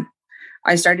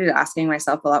 I started asking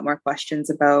myself a lot more questions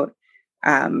about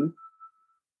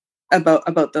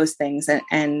those things,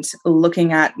 and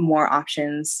looking at more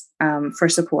options for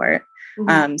support.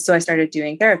 So I started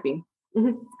doing therapy.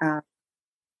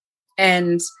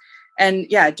 And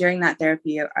yeah, during that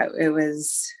therapy, it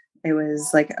was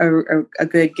like a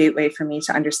good gateway for me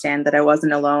to understand that I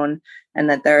wasn't alone, and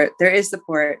that there is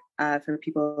support for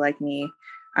people like me,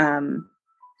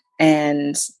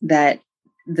 and that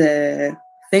the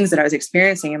things that I was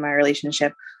experiencing in my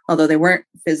relationship, although they weren't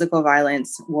physical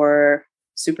violence, were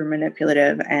super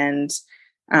manipulative and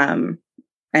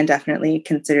definitely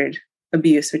considered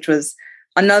abuse, which was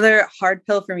another hard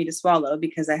pill for me to swallow,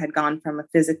 because I had gone from a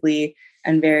physically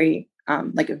and very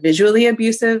like a visually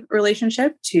abusive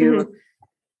relationship to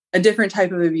a different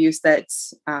type of abuse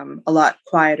that's a lot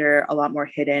quieter, a lot more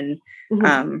hidden,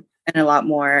 and a lot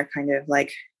more kind of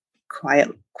like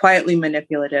quietly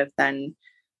manipulative than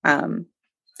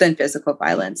physical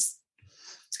violence.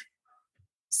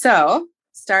 So,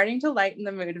 starting to lighten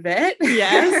the mood a bit.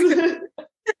 Yes.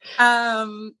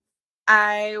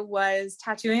 I was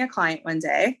tattooing a client one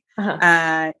day,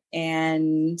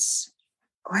 and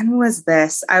when was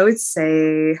this? I would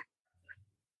say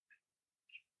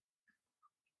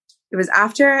it was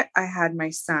after I had my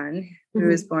son, who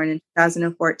was born in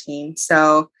 2014.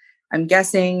 So I'm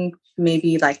guessing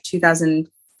maybe like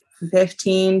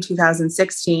 2015,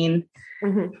 2016.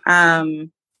 I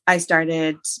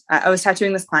was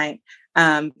tattooing this client,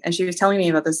 and she was telling me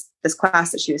about this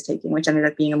class that she was taking, which ended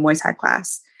up being a Muay Thai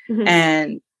class.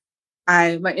 And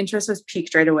my interest was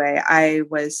piqued right away. I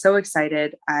was so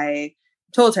excited. I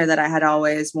told her that I had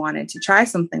always wanted to try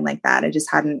something like that. I just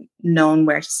hadn't known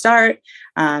where to start,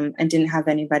 and didn't have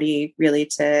anybody really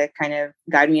to kind of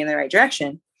guide me in the right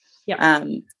direction. She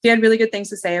had really good things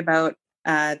to say about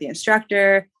the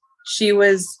instructor. She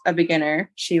was a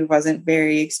beginner. She wasn't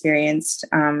very experienced.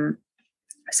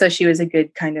 So she was a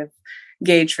good kind of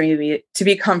gauge for me to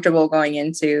be comfortable going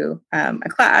into a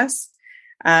class.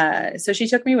 So she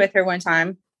took me with her one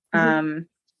time to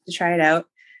try it out.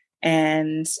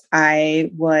 And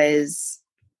I was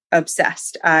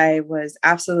obsessed. I was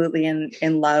absolutely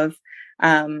in love.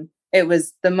 It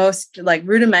was the most like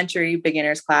rudimentary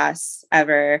beginner's class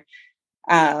ever.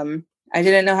 I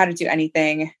didn't know how to do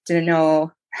anything, didn't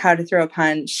know how to throw a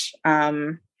punch.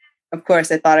 Of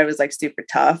course, I thought I was like super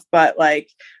tough, but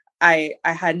like I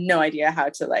had no idea how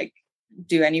to like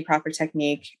do any proper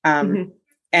technique. And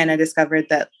I discovered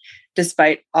that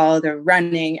despite all the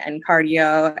running and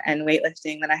cardio and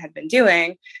weightlifting that I had been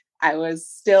doing, I was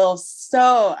still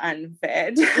so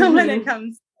unfit when it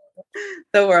comes to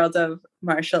the world of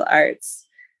martial arts.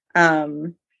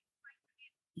 So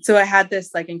I had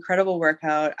this like incredible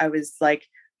workout. I was like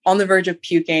on the verge of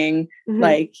puking,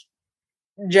 like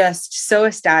just so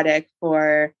ecstatic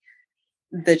for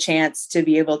the chance to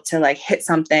be able to like hit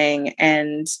something.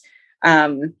 And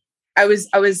I was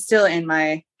still in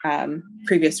my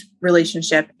previous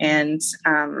relationship, and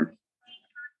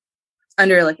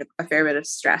under like a fair bit of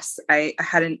stress. I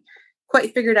hadn't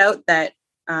quite figured out that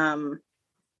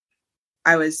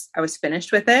I was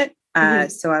finished with it.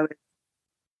 So I was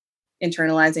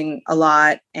internalizing a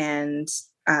lot, and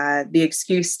the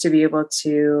excuse to be able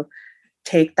to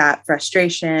take that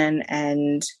frustration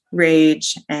and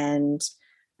rage and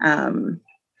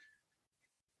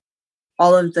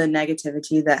all of the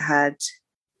negativity that had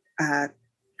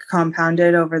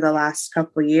compounded over the last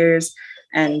couple of years,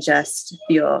 and just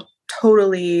feel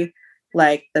totally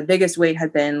like the biggest weight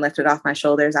had been lifted off my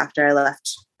shoulders after I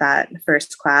left that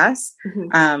first class,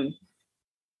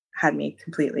 had me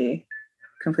completely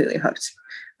hooked.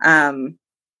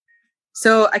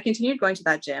 So I continued going to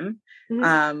that gym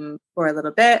for a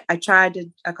little bit. I tried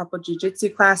a couple jiu-jitsu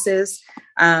classes.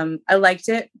 I liked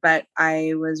it, but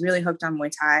I was really hooked on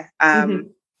Muay Thai.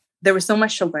 There was so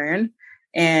much to learn,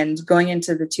 and going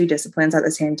into the two disciplines at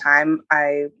the same time,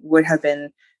 I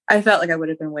felt like I would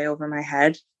have been way over my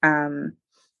head. And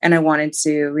I wanted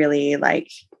to really like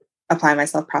apply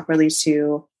myself properly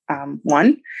to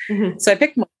one. So I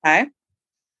picked Muay Thai. I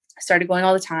started going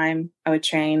all the time. I would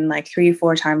train like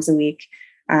 3-4 times a week.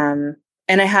 And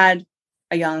I had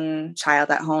a young child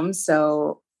at home,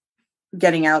 so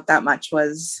getting out that much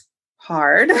was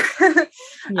hard.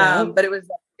 But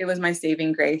it was my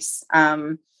saving grace.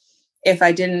 If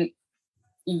I didn't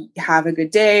have a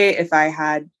good day. If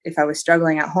I was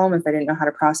struggling at home, if I didn't know how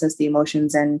to process the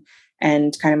emotions and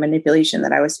kind of manipulation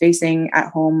that I was facing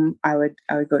at home, I would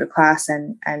go to class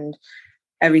and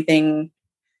everything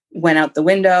went out the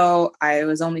window. I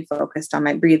was only focused on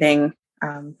my breathing,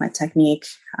 my technique,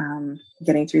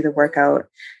 getting through the workout,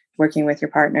 working with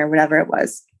your partner, whatever it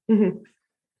was. Mm-hmm.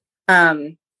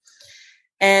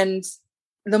 And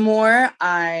the more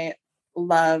I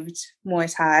loved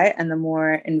Muay Thai and the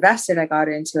more invested I got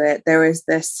into it, there was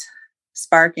this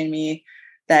spark in me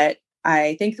that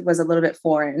I think was a little bit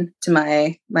foreign to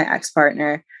my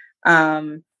ex-partner.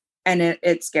 And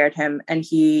it scared him. And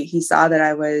he saw that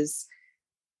I was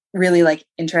really like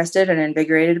interested and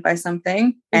invigorated by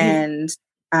something. Mm-hmm.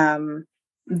 And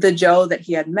the Joe that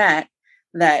he had met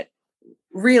that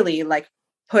really like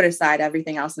put aside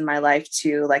everything else in my life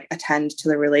to like attend to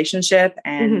the relationship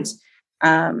and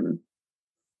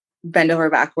bend over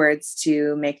backwards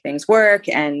to make things work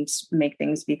and make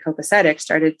things be copacetic,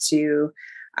 started to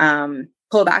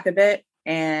pull back a bit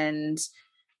and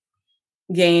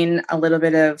gain a little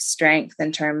bit of strength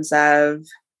in terms of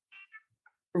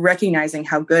recognizing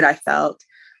how good I felt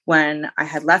when I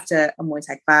had left a Muay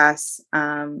Thai class,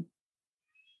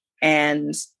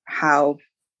 and how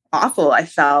awful I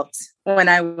felt when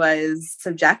I was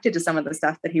subjected to some of the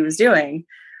stuff that he was doing.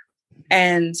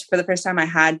 And for the first time, I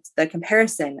had the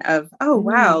comparison of, oh,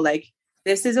 wow, like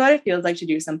this is what it feels like to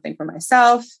do something for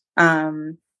myself,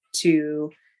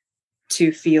 to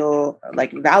feel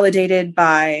like validated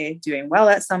by doing well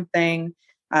at something,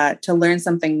 to learn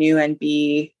something new and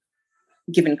be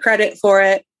given credit for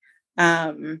it.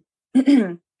 And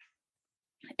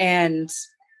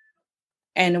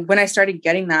when I started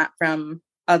getting that from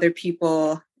other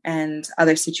people and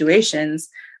other situations,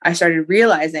 I started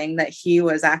realizing that he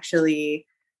was actually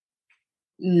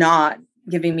not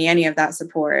giving me any of that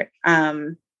support.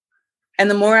 And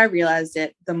the more I realized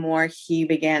it, the more he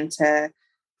began to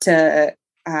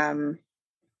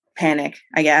panic,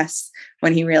 I guess,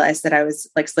 when he realized that I was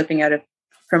like slipping out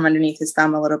from underneath his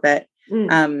thumb a little bit.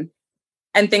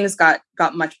 And things got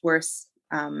much worse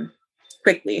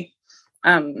quickly.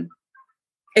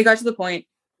 It got to the point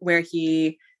where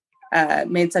he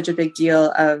made such a big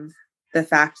deal of the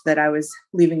fact that I was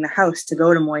leaving the house to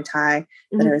go to Muay Thai,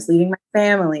 that I was leaving my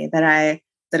family, that I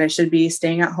should be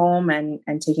staying at home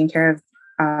and taking care of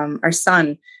our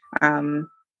son,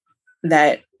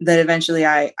 that eventually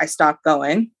I stopped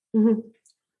going.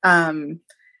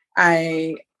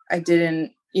 I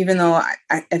didn't, even though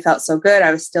I felt so good,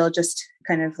 I was still just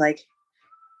kind of like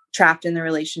trapped in the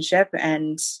relationship.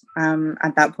 And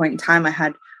at that point in time, I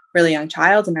had a really young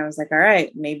child, and I was like, all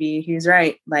right, maybe he's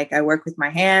right. Like, I work with my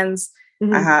hands.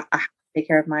 I take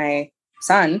care of my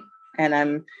son,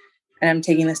 and I'm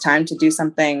taking this time to do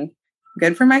something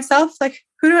good for myself. Like,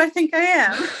 who do I think I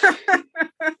am?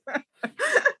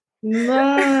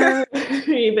 No,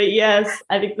 but yes,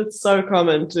 I think that's so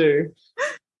common too.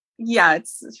 Yeah,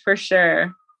 it's for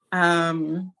sure.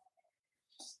 And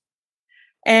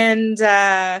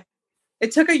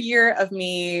it took a year of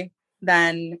me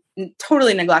then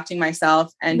totally neglecting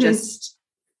myself and just,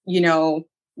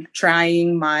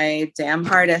 trying my damn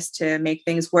hardest to make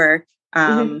things work,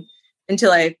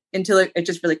 until it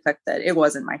just really clicked that it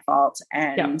wasn't my fault.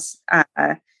 And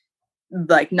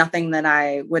like nothing that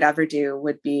I would ever do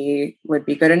would be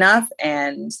good enough.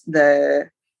 And the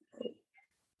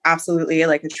absolutely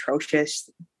like atrocious.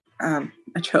 Oh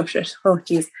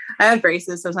geez. I have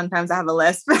braces, so sometimes I have a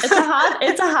lisp.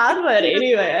 It's a hard word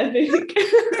anyway, I think.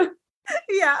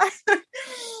 Yeah.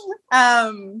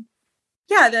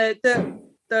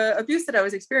 The abuse that I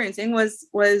was experiencing was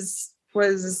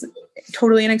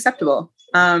totally unacceptable.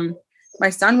 My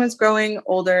son was growing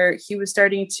older. He was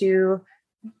starting to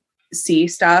see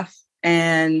stuff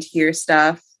and hear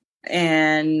stuff.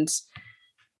 And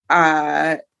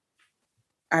I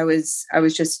was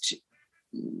just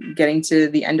getting to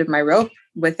the end of my rope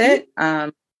with it.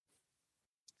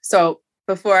 So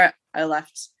before I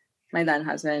left my then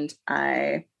husband,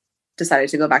 I decided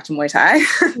to go back to Muay Thai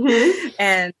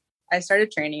and I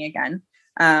started training again.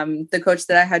 The coach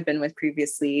that I had been with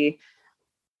previously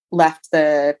left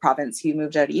the province. He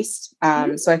moved out east.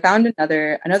 So I found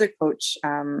another coach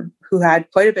who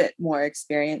had quite a bit more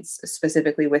experience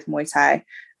specifically with Muay Thai.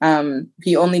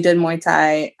 He only did Muay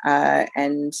Thai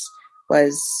and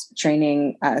was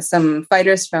training some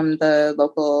fighters from the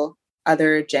local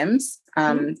other gyms.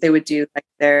 They would do like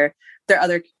their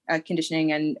other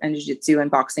conditioning and jiu-jitsu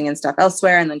and boxing and stuff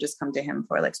elsewhere, and then just come to him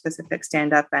for like specific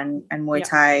stand-up and Muay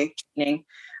Thai training.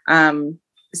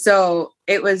 So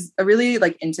it was a really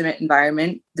like intimate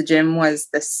environment. The gym was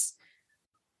this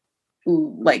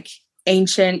like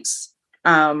ancient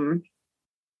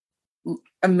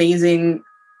Amazing,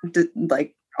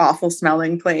 like awful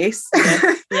smelling place.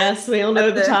 Yes, we all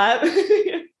know the type.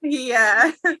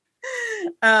 Yeah.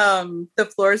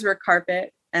 The floors were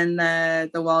carpet and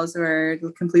the walls were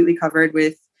completely covered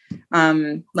with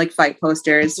like fight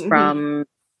posters from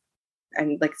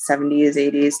and like 70s,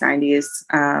 80s, 90s.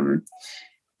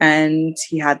 And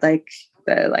he had like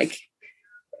the like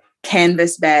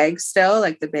canvas bags still,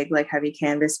 like the big like heavy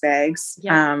canvas bags.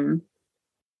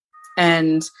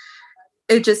 And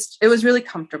it was really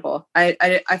comfortable.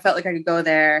 I felt like I could go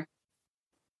there.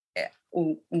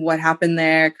 What happened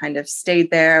there kind of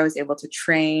stayed there. I was able to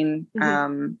train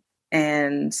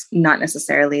and not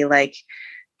necessarily like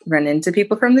run into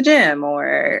people from the gym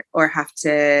or have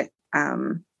to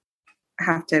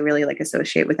really like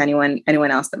associate with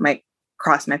anyone else that might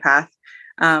cross my path.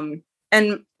 And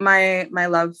my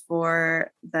love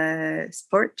for the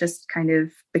sport just kind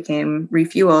of became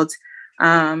refueled.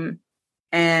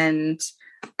 And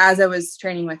as I was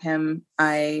training with him,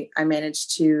 I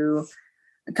managed to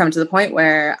come to the point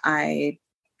where I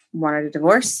wanted a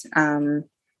divorce. I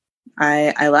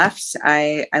left.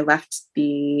 I left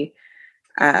the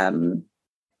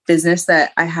business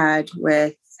that I had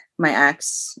with my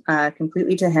ex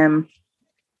completely to him.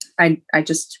 I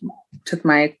just took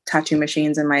my tattoo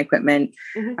machines and my equipment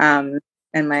and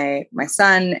my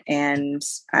son, and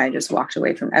I just walked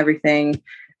away from everything.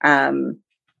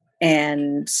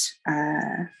 And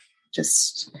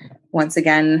just once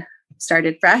again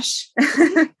started fresh.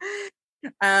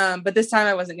 But this time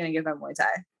I wasn't going to give up Muay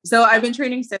Thai. So I've been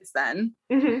training since then.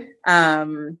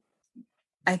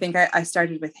 I think I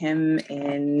started with him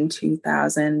in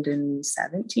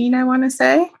 2017, I want to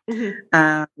say.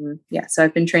 So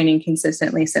I've been training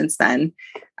consistently since then.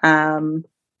 I've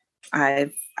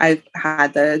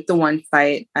had the one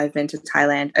fight. I've been to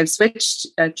Thailand. I've switched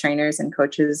trainers and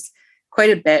coaches quite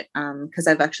a bit because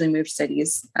I've actually moved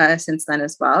cities since then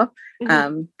as well.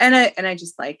 And I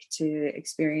just like to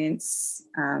experience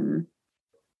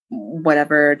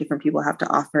whatever different people have to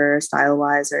offer style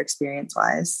wise or experience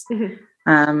wise.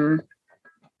 I'll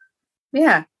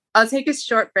take a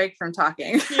short break from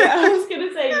talking. I was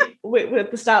gonna say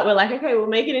with the start we're like, okay, we'll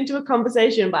make it into a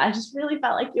conversation, but I just really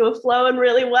felt like you were flowing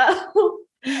really well.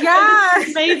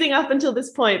 It's amazing up until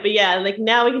this point, but like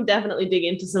now we can definitely dig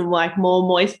into some like more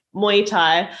Muay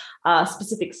Thai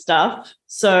specific stuff.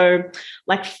 So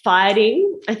like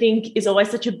fighting, I think, is always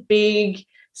such a big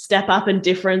step up and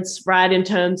difference, right, in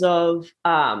terms of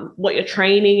what your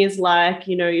training is like.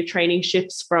 Your training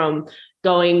shifts from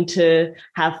going to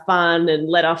have fun and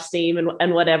let off steam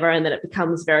and whatever, and then it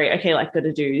becomes very, okay, like got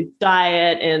to do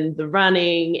diet and the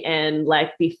running and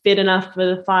like be fit enough for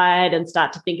the fight and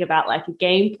start to think about like a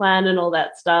game plan and all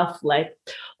that stuff. Like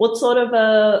what sort of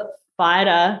a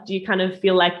fighter do you kind of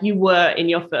feel like you were in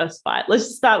your first fight? Let's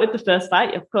just start with the first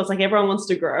fight. Of course, like everyone wants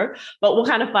to grow, but what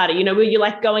kind of fighter? Were you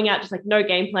like going out just like no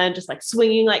game plan, just like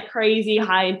swinging like crazy,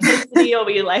 high intensity, or were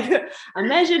you like a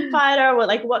measured fighter? Or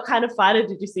like what kind of fighter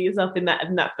did you see yourself in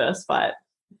that first fight?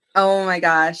 Oh my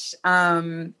gosh.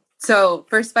 So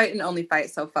first fight and only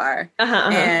fight so far.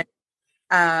 And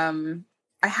I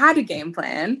had a game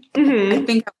plan. I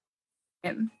think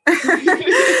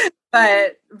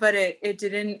but it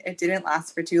didn't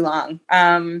last for too long.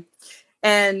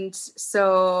 And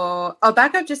so I'll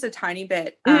back up just a tiny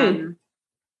bit.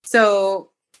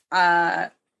 So I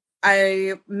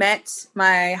met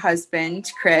my husband,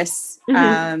 Chris,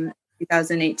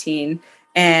 2018.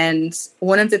 And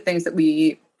one of the things that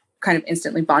we kind of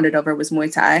instantly bonded over was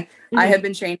Muay Thai. I had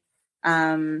been training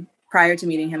prior to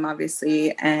meeting him,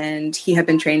 obviously, and he had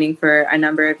been training for a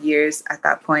number of years at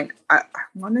that point. I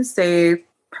want to say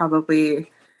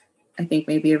probably, I think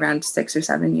maybe around 6 or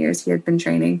 7 years he had been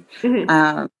training.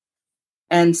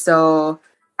 And so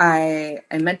I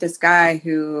met this guy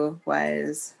who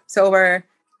was sober,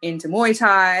 into Muay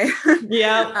Thai.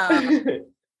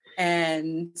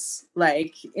 And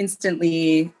like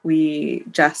instantly we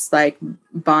just like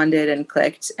bonded and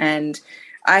clicked. And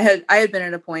I had been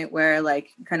at a point where like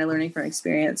kind of learning from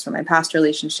experience from my past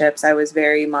relationships, I was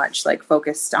very much like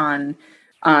focused on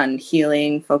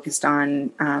healing, focused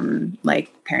on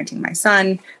like parenting my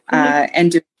son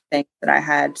and doing things that I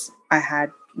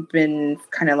had been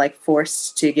kind of like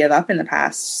forced to give up in the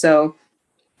past. So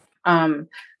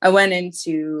I went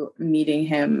into meeting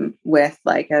him with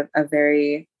like a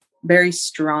very, very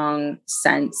strong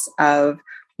sense of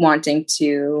wanting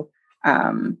to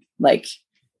like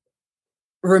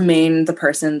remain the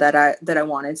person that I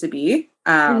wanted to be.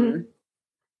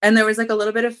 And there was like a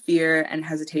little bit of fear and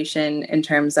hesitation in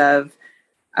terms of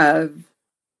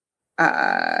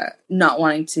not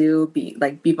wanting to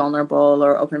be vulnerable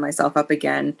or open myself up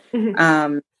again.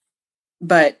 Mm-hmm.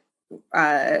 But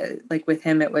like with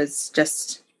him, it was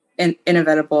just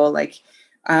inevitable. Like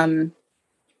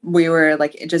we were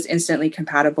like just instantly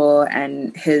compatible,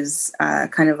 and his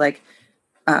kind of like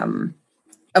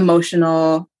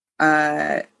emotional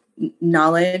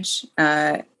knowledge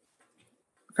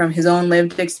from his own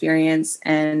lived experience,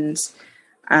 and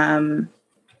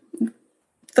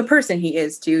the person he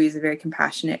is too. He's a very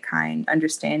compassionate, kind,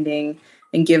 understanding,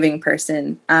 and giving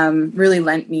person. Really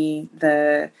lent me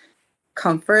the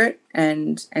comfort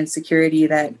and security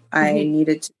that I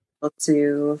needed to be able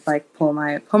to like pull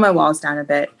my walls down a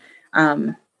bit,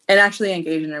 and actually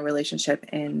engage in a relationship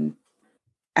in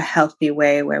a healthy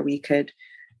way where we could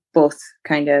both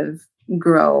kind of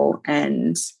grow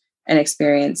and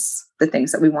experience the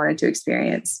things that we wanted to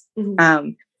experience.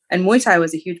 And Muay Thai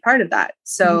was a huge part of that.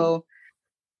 So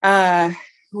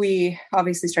we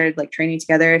obviously started like training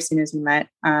together as soon as we met.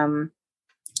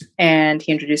 And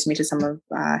he introduced me to some of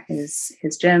his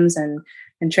gyms and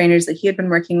trainers that he had been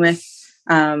working with.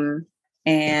 And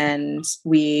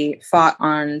we fought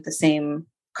on the same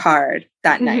card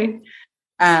that night.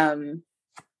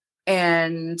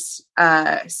 And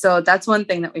so that's one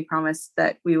thing that we promised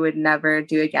that we would never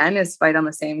do again, is fight on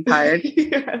the same card with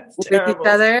each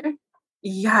other.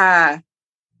 Yeah,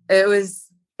 it was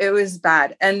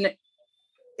bad. And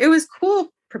it was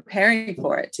cool preparing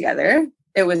for it together.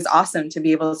 It was awesome to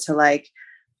be able to like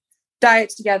diet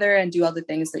together and do all the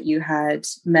things that you had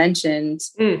mentioned.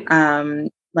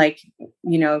 Like,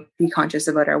 you know, be conscious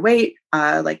about our weight,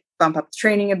 like bump up the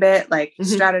training a bit, like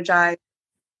strategize,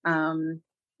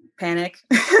 panic,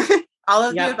 all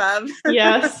of the above.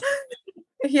 Yes.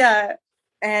 Yeah.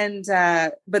 And,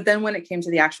 but then when it came to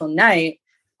the actual night,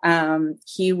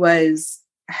 he was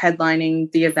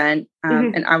headlining the event,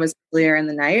 and I was earlier in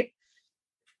the night.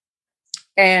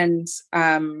 And,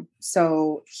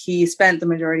 so he spent the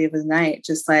majority of the night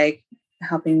just like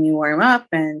helping me warm up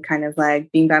and kind of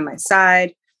like being by my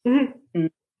side.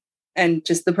 And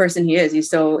just the person he is, he's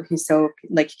so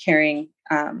like caring,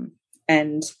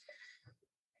 and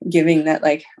giving that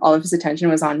like all of his attention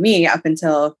was on me up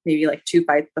until maybe like 2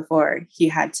 fights before he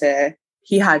had to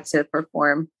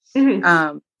perform.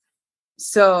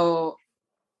 So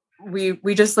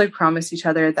we just like promised each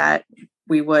other that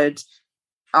we would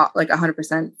like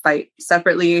 100% fight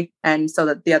separately, and so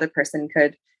that the other person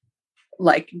could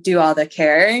like do all the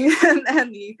caring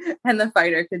and the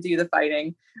fighter could do the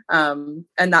fighting. And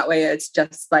that way it's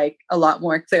just like a lot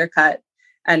more clear cut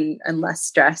and less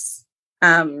stress.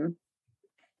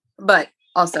 But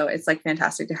also it's like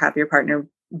fantastic to have your partner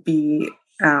be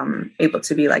able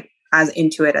to be like as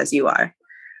into it as you are.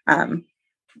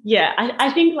 Yeah,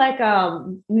 I think like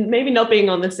maybe not being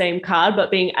on the same card,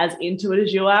 but being as into it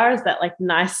as you are is that like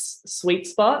nice sweet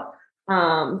spot.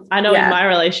 I know in my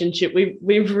relationship,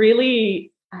 we've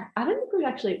really, I don't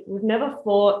think we've never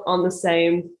fought on the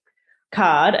same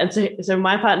card. And so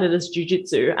my partner does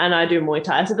jiu-jitsu and I do Muay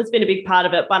Thai. So that's been a big part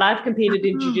of it. But I've competed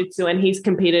in jiu-jitsu and he's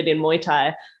competed in Muay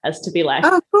Thai, as to be like,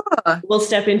 cool. We'll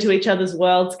step into each other's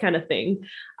worlds kind of thing.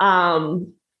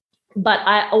 But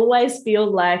I always feel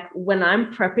like when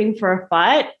I'm prepping for a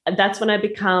fight, that's when I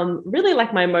become really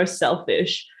like my most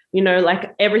selfish. You know,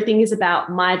 like everything is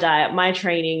about my diet, my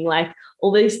training, like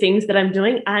all these things that I'm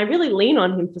doing. I really lean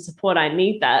on him for support. I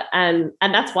need that. And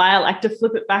that's why I like to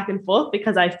flip it back and forth,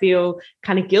 because I feel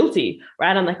kind of guilty,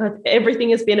 right? I'm like, oh,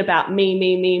 everything has been about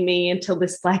me until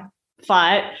this like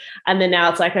fight. And then now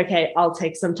it's like, okay, I'll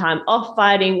take some time off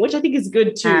fighting, which I think is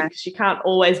good too, because you can't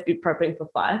always be prepping for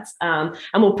fights. And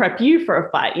we'll prep you for a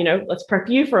fight, you know, let's prep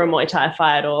you for a Muay Thai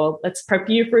fight, or let's prep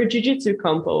you for a jiu-jitsu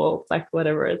comp, or like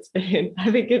whatever it's been.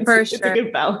 I think it's a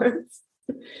good balance.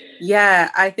 Yeah,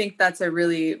 I think that's a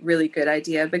really, really good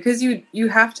idea, because you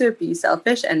have to be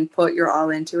selfish and put your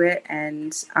all into it.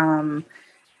 And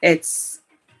it's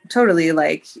totally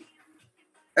like,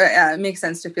 it makes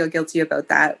sense to feel guilty about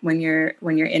that when you're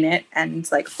in it and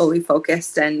like fully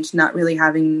focused and not really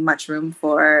having much room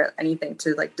for anything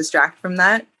to like distract from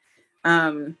that.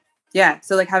 So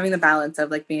like having the balance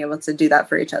of like being able to do that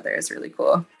for each other is really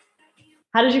cool.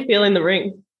 How did you feel in the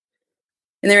ring?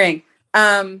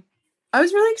 I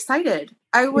was really excited.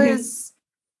 I wasn't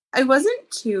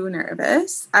too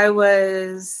nervous. I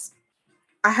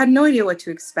had no idea what to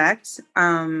expect.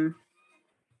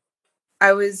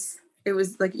 It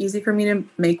was like easy for me to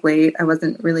make weight. I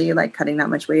wasn't really like cutting that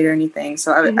much weight or anything.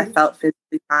 So I felt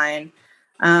physically fine.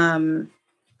 I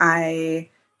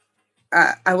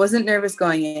wasn't nervous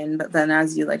going in, but then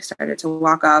as you like started to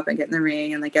walk up and get in the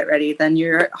ring and like get ready, then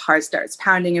your heart starts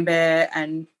pounding a bit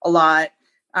and a lot.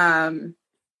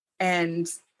 And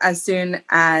as soon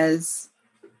as,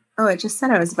 oh, it just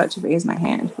said I was about to raise my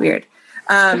hand. Weird.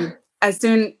 As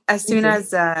soon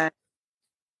as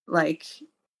like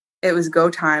it was go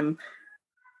time,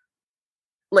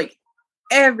 like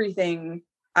everything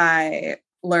I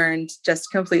learned just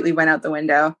completely went out the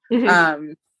window.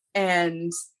 Mm-hmm.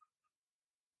 And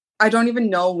I don't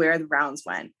even know where the rounds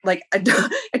went. Like I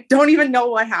don't even know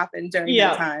what happened during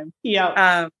that time.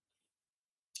 Yeah.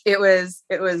 It was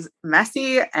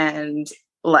messy, and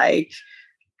like,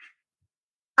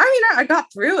 I mean, I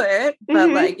got through it, but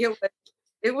Mm-hmm. like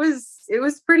it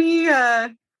was pretty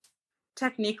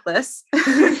techniqueless.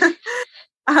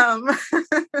 um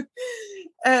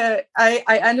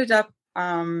I ended up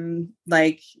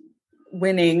like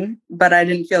winning, but I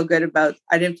didn't feel good about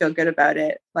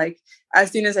it. Like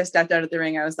as soon as I stepped out of the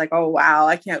ring, I was like, oh wow,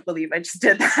 I can't believe I just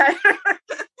did that.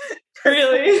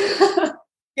 Really?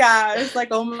 Yeah, I was like,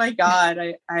 oh my God.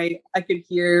 I could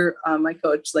hear my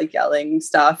coach like yelling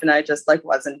stuff, and I just like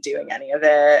wasn't doing any of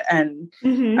it. And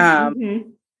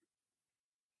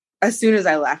as soon as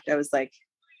I left, I was like,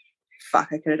 fuck,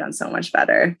 I could have done so much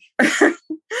better.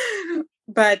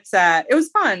 But it was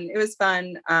fun. It was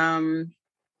fun.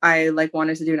 I like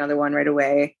wanted to do another one right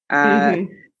away. I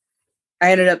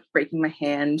ended up breaking my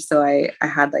hand, so I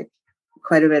had like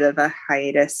quite a bit of a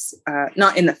hiatus.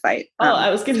 Not in the fight.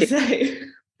 I was gonna say.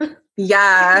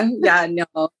 Yeah,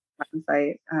 no,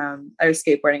 fight. I was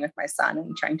skateboarding with my son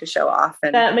and trying to show off,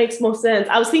 and that makes more sense.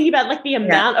 I was thinking about like the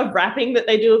amount of wrapping that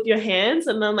they do with your hands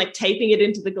and then like taping it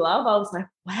into the glove. I was like,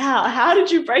 wow, how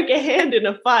did you break a hand in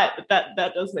a fight? But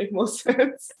that does make more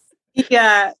sense.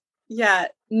 Yeah.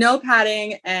 No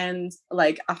padding and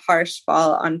like a harsh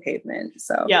fall on pavement.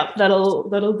 So yeah, that'll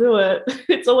do it.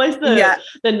 It's always the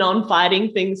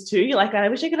non-fighting things too. You're like, I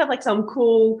wish I could have like some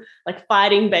cool like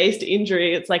fighting based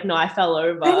injury. It's like, no, I fell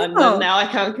over and then now I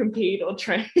can't compete or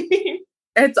train.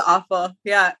 It's awful.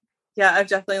 Yeah, I've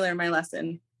definitely learned my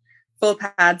lesson. Full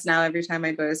pads now every time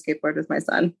I go to skateboard with my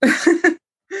son. That's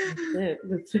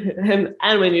it.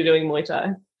 And when you're doing Muay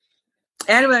Thai.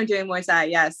 And when I'm doing Muay Thai,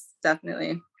 yes,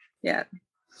 definitely. Yeah.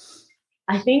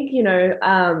 I think,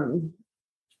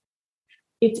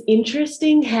 it's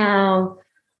interesting how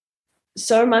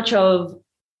so much of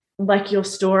like your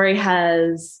story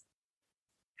has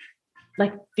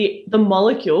like the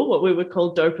molecule, what we would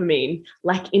call dopamine,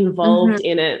 like involved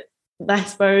in it. I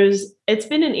suppose it's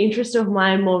been an interest of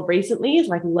mine more recently, is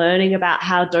like learning about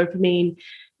how dopamine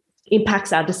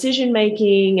impacts our decision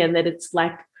making, and that it's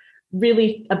like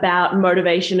really about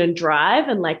motivation and drive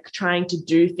and like trying to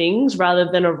do things rather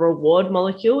than a reward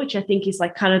molecule, which I think is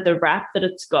like kind of the rap that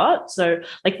it's got. So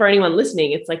like for anyone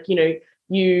listening, it's like, you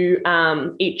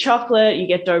eat chocolate, you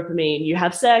get dopamine, you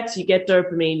have sex, you get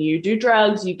dopamine, you do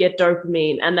drugs, you get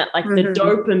dopamine. And that like the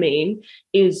dopamine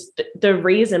is the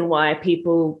reason why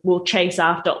people will chase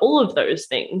after all of those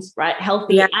things, right?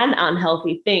 Healthy and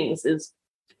unhealthy things, is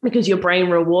because your brain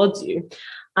rewards you.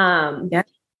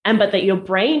 But that your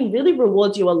brain really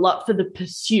rewards you a lot for the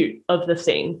pursuit of the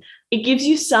thing. It gives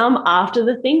you some after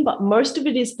the thing, but most of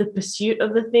it is the pursuit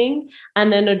of the thing,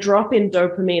 and then a drop in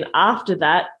dopamine after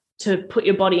that to put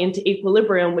your body into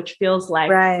equilibrium, which feels like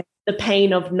the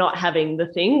pain of not having the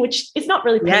thing, which is not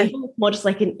really painful. It's more just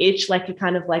like an itch, like a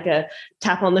kind of like a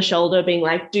tap on the shoulder being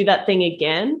like, do that thing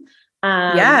again.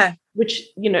 Which,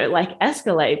 like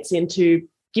escalates into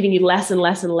giving you less and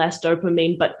less and less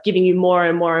dopamine, but giving you more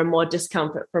and more and more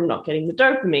discomfort from not getting the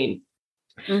dopamine.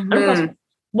 And of course,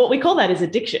 what we call that is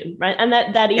addiction, right? And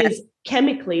that is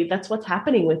chemically, that's what's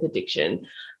happening with addiction.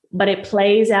 But it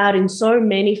plays out in so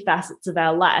many facets of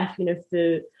our life.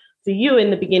 For you in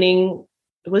the beginning,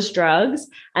 it was drugs,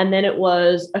 and then it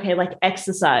was like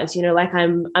exercise. Like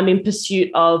I'm in pursuit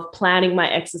of planning my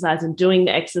exercise and doing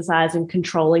the exercise and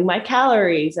controlling my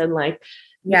calories, and like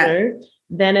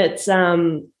then it's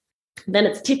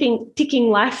ticking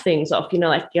life things off.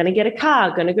 Like gonna get a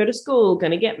car, gonna go to school,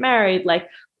 gonna get married. Like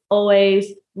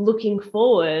always looking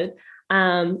forward.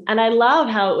 And I love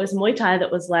how it was Muay Thai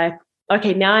that was like,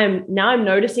 okay, now I'm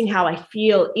noticing how I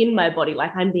feel in my body,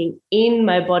 like I'm being in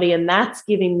my body, and that's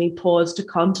giving me pause to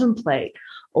contemplate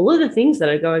all of the things that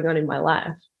are going on in my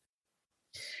life.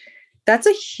 That's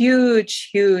a huge,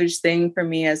 huge thing for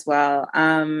me as well.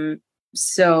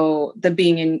 So the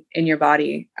being in your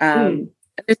body, there's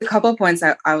a couple of points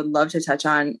I would love to touch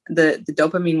on. The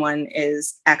dopamine one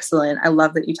is excellent. I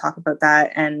love that you talk about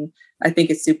that. And I think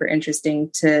it's super interesting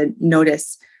to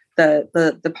notice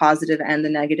the positive and the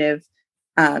negative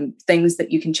things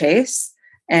that you can chase,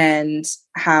 and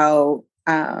how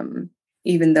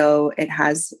even though it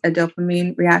has a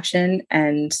dopamine reaction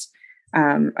and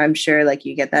I'm sure like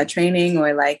you get that training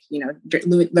or like, you know,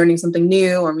 learning something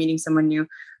new or meeting someone new.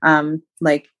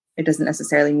 Like it doesn't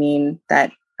necessarily mean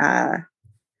that,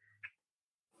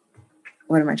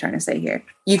 what am I trying to say here?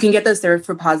 You can get those there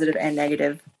for positive and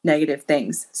negative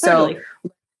things. Totally. So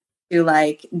to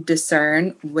like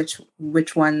discern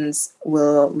which ones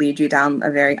will lead you down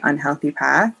a very unhealthy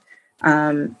path,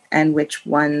 and which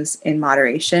ones in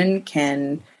moderation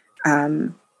can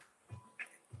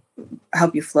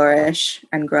help you flourish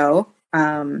and grow,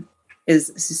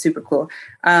 is super cool.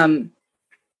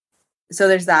 So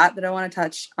there's that I want to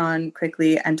touch on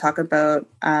quickly and talk about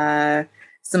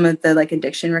some of the like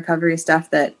addiction recovery stuff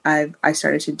that I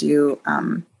started to do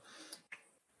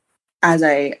as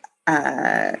I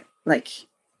like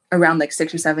around like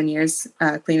 6 or 7 years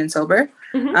clean and sober.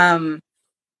 Mm-hmm.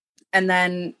 And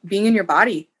then being in your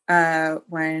body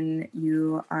when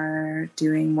you are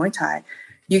doing Muay Thai,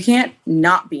 you can't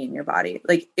not be in your body.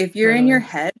 Like if you're in your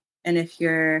head and if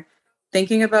you're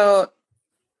thinking about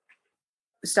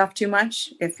stuff too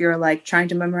much, if you're like trying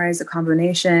to memorize a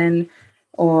combination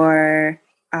or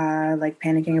like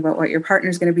panicking about what your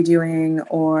partner's going to be doing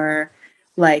or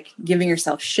like giving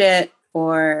yourself shit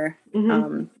or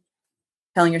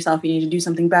telling yourself you need to do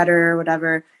something better or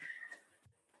whatever.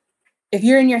 If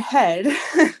you're in your head,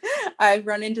 I've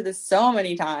run into this so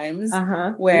many times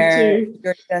where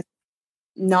you're just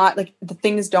not like the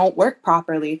things don't work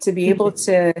properly to be able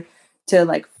to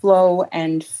like flow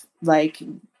and like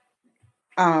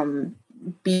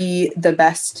be the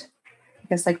best, I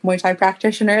guess, like Muay Thai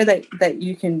practitioner that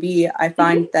you can be. I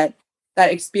find that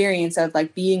experience of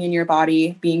like being in your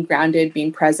body, being grounded,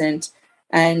 being present,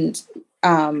 and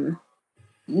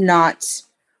not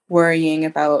worrying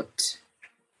about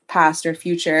past or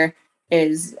future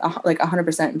is like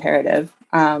 100% imperative.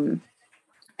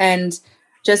 And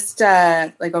just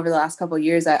like over the last couple of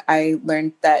years, I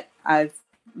learned that I've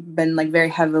been like very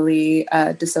heavily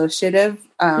dissociative,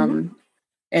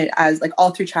 as like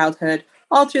all through childhood,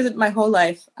 all through my whole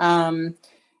life, and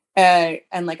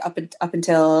like up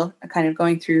until kind of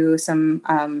going through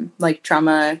some like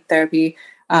trauma therapy,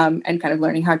 and kind of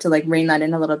learning how to like rein that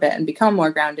in a little bit and become more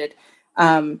grounded.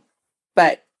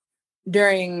 But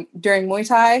during Muay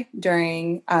Thai,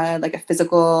 during like a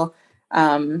physical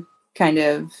kind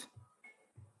of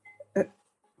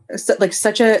like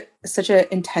such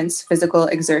a intense physical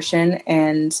exertion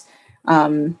and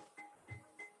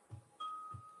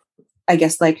I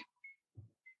guess like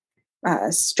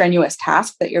strenuous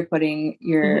task that you're putting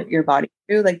your body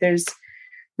through, like there's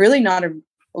really not a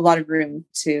lot of room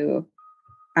to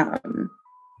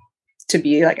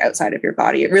be like outside of your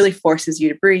body. It really forces you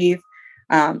to breathe.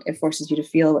 It forces you to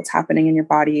feel what's happening in your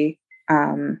body.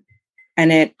 And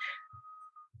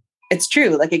it's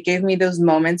true. Like it gave me those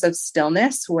moments of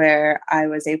stillness where I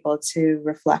was able to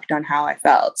reflect on how I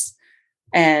felt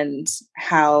and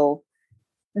how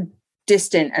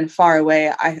distant and far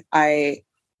away I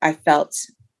felt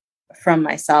from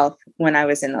myself when I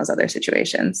was in those other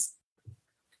situations.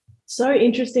 So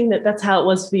interesting that that's how it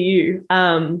was for you.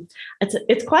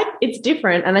 It's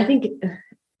different. And I think it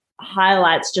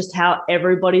highlights just how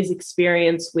everybody's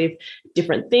experience with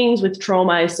different things, with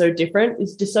trauma is so different.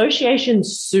 Is dissociation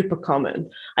super common?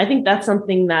 I think that's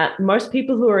something that most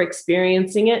people who are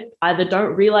experiencing it either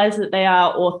don't realize that they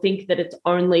are or think that it's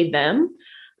only them.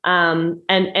 And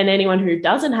anyone who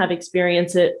doesn't have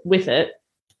experience with it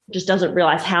just doesn't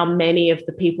realize how many of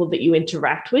the people that you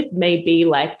interact with may be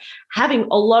like having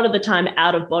a lot of the time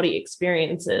out of body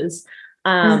experiences.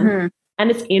 And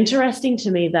it's interesting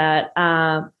to me that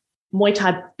Muay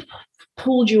Thai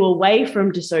pulled you away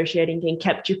from dissociating and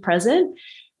kept you present.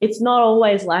 It's not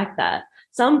always like that.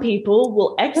 Some people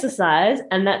will exercise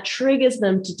and that triggers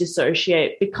them to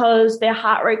dissociate because their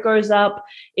heart rate goes up.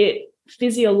 It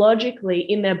physiologically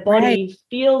in their body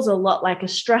feels a lot like a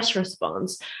stress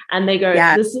response. And they go,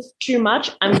 this is too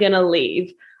much. I'm going to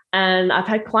leave. And I've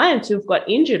had clients who've got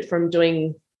injured from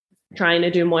trying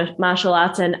to do more martial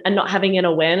arts and not having an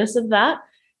awareness of that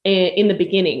in the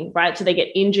beginning, right? So they get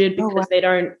injured because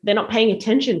they're not paying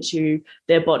attention to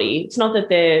their body. It's not that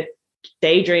they're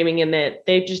daydreaming and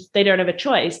they don't have a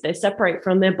choice. They separate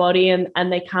from their body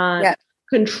and they can't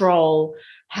control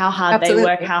how hard they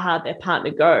work, how hard their partner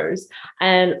goes.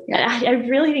 And I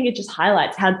really think it just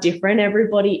highlights how different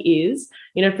everybody is.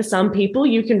 You know, for some people,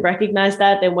 you can recognize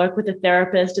that, then work with a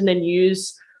therapist and then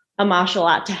use a martial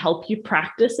art to help you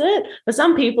practice it. For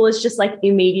some people, it's just like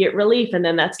immediate relief. And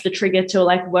then that's the trigger to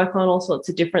like work on all sorts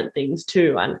of different things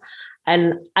too.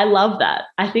 And I love that.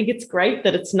 I think it's great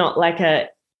that it's not like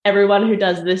everyone who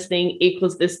does this thing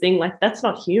equals this thing. Like that's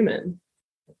not human.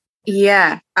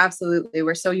 Yeah, absolutely.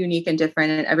 We're so unique and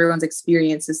different, and everyone's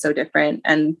experience is so different.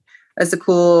 And that's a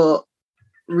cool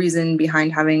reason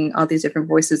behind having all these different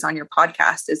voices on your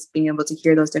podcast, is being able to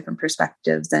hear those different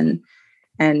perspectives. And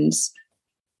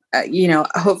you know,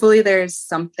 hopefully there's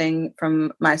something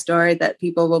from my story that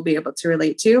people will be able to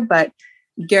relate to, but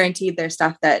guaranteed there's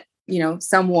stuff that, you know,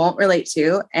 some won't relate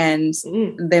to, and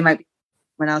they might be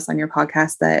someone else on your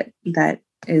podcast that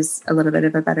is a little bit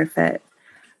of a better fit.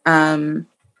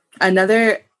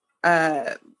 Another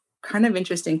kind of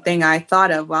interesting thing I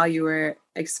thought of while you were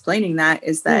explaining that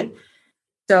is that,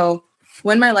 so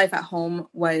when my life at home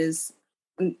was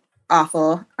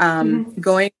awful,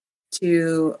 going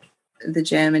to the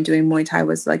gym and doing Muay Thai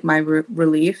was like my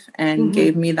relief, and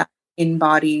gave me that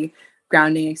in-body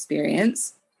grounding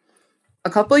experience. A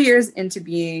couple years into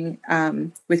being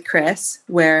with Chris,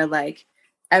 where like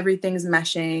everything's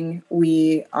meshing,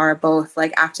 we are both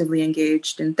like actively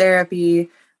engaged in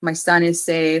therapy. My son is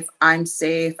safe. I'm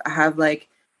safe. I have like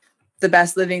the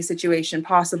best living situation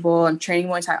possible. I'm training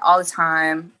Muay Thai all the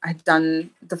time. I've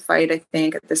done the fight, I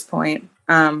think, at this point.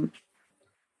 And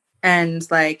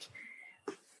like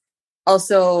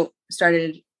also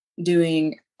started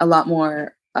doing a lot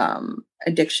more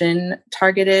addiction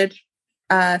targeted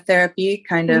therapy,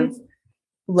 kind of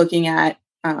looking at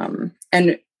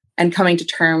and coming to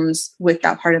terms with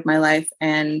that part of my life,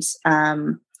 and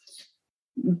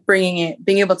being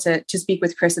able to speak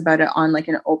with Chris about it on like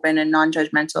an open and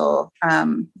non-judgmental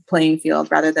playing field,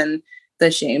 rather than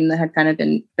the shame that had kind of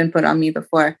been put on me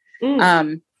before.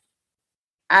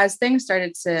 As things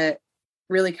started to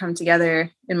really come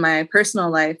together in my personal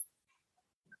life,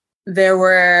 there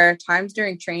were times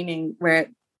during training where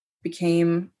it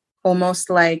became almost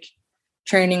like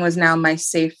training was now my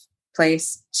safe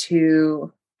place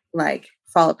to like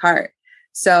fall apart.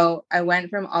 So I went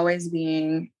from always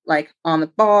being like on the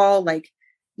ball, like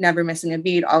never missing a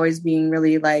beat, always being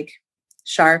really like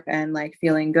sharp and like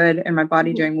feeling good in my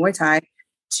body during Muay Thai,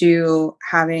 to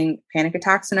having panic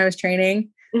attacks when I was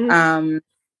training,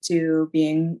 to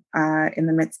being in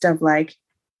the midst of like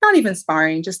not even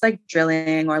sparring, just like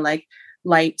drilling or like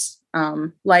light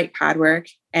pad work,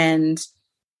 and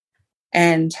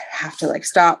have to like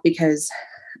stop because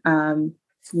you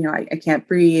know, I can't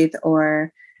breathe,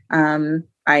 or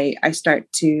I would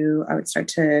start to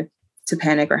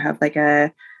panic or have like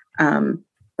a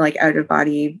like out of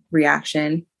body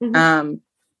reaction.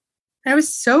 I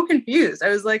was so confused. I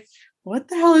was like, what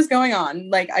the hell is going on?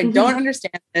 Like, I don't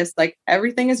understand this. Like,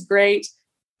 everything is great.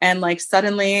 And like,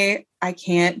 suddenly I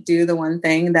can't do the one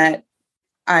thing that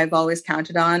I've always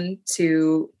counted on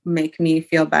to make me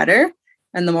feel better.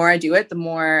 And the more I do it, the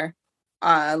more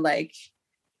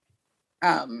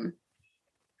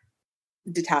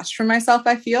detached from myself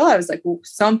I feel. I was like, well,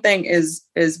 something is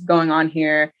going on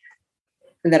here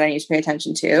that I need to pay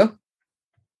attention to.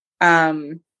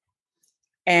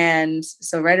 And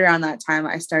so right around that time,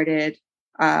 I started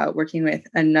working with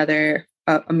another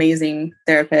amazing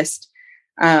therapist.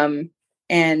 And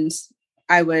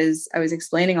I was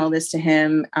explaining all this to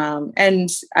him. And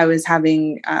I was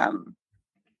having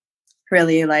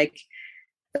really like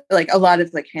a lot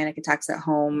of like panic attacks at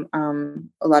home,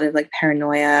 a lot of like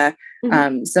paranoia,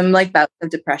 some like bouts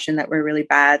of depression that were really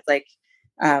bad. Like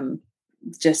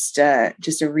just a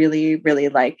really, really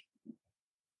like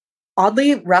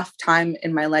oddly rough time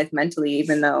in my life mentally,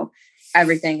 even though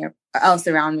everything else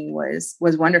around me was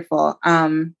wonderful.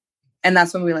 And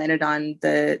that's when we landed on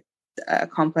the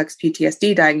complex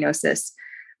PTSD diagnosis.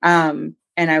 And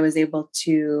I was able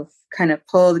to kind of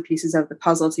pull the pieces of the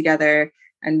puzzle together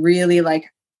and really like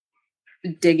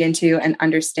dig into and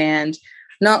understand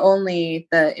not only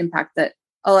the impact that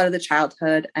a lot of the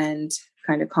childhood and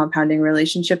kind of compounding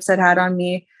relationships had on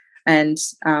me, and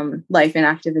life in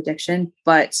active addiction,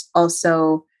 but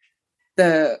also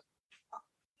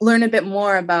learn a bit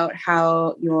more about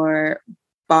how your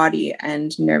body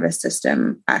and nervous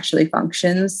system actually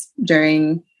functions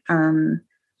during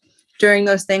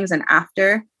those things and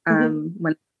after, when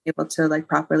I'm able to like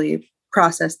properly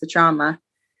process the trauma.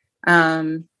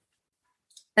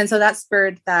 And so that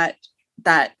spurred that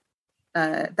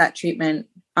treatment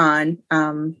on,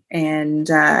 and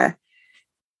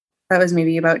that was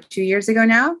maybe about 2 years ago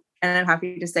now. And I'm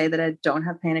happy to say that I don't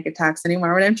have panic attacks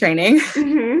anymore when I'm training.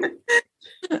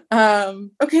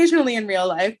 Occasionally in real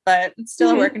life, but it's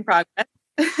still a work in progress.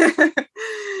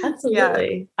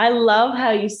 Absolutely. Yeah. I love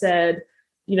how you said,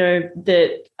 you know,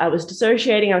 that I was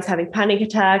dissociating, I was having panic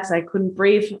attacks, I couldn't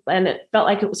breathe, and it felt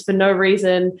like it was for no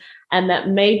reason. And that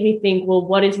made me think, well,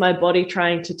 what is my body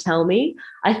trying to tell me?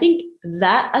 I think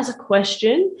that as a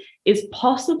question is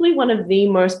possibly one of the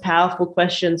most powerful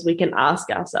questions we can ask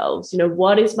ourselves.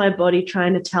 What is my body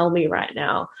trying to tell me right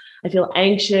now? I feel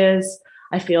anxious.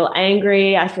 I feel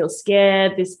angry. I feel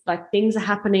scared. Things are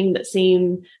happening that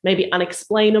seem maybe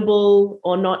unexplainable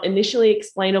or not initially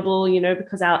explainable,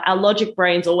 because our logic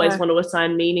brains always want to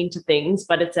assign meaning to things,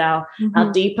 but it's our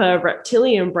deeper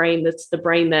reptilian brain that's the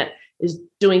brain that is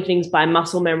doing things by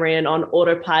muscle memory and on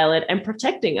autopilot and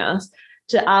protecting us,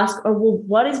 to ask,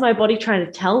 what is my body trying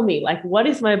to tell me? What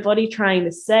is my body trying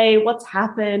to say? What's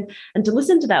happened? And to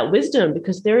listen to that wisdom,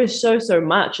 because there is so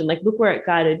much. And look where it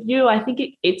guided you. I think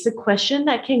it's a question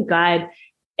that can guide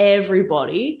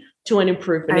everybody to an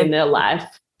improvement in their life,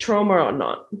 trauma or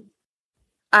not.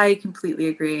 I completely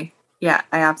agree. Yeah,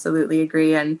 I absolutely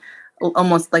agree. And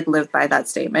almost live by that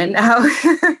statement now.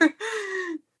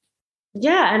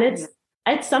 Yeah. And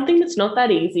it's something that's not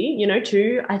that easy,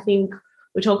 too. I think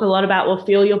we talk a lot about,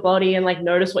 feel your body and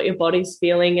notice what your body's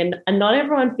feeling. And not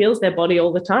everyone feels their body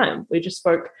all the time. We just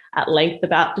spoke at length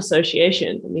about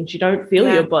dissociation. It means you don't feel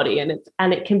your body, and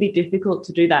it can be difficult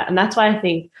to do that. And that's why I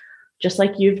think, just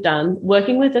like you've done,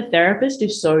 working with a therapist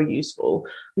is so useful,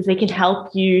 because they can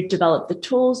help you develop the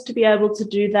tools to be able to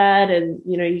do that. And,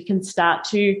 you can start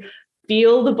to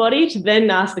feel the body to then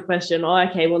ask the question,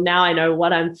 okay, well, now I know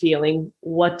what I'm feeling.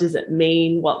 What does it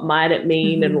mean? What might it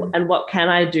mean? And what can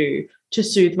I do to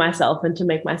soothe myself and to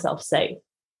make myself safe?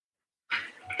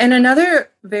 And another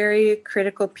very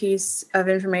critical piece of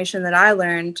information that I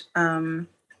learned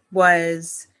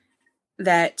was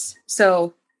that,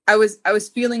 so I was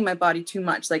feeling my body too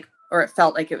much, or it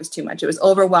felt like it was too much. It was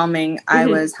overwhelming. I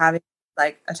was having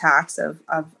attacks of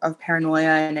paranoia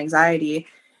and anxiety,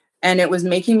 and it was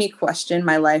making me question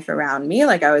my life around me.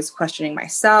 I was questioning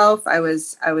myself. I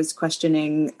was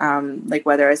questioning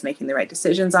whether I was making the right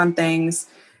decisions on things.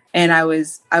 And I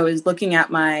was looking at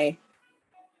my,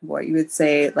 what you would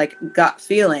say, gut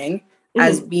feeling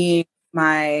as being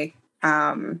my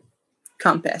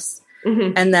compass.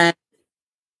 And then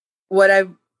what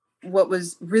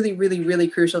was really, really, really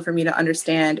crucial for me to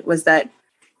understand was that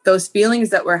those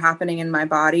feelings that were happening in my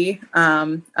body,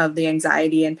 of the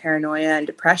anxiety and paranoia and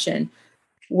depression,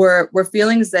 were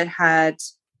feelings that had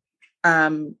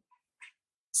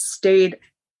stayed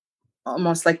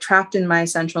almost trapped in my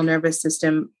central nervous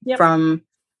system from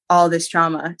all this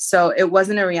trauma. So it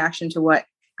wasn't a reaction to what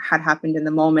had happened in the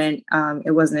moment.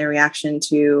 It wasn't a reaction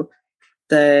to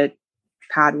the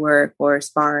pad work or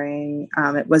sparring.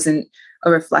 It wasn't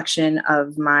a reflection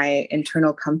of my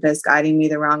internal compass guiding me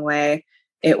the wrong way.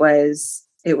 It was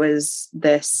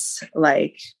this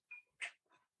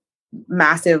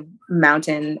massive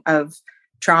mountain of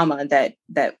trauma that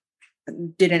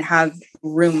didn't have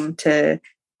room to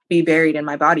be buried in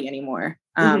my body anymore,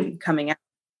 coming out.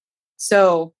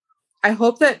 So I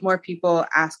hope that more people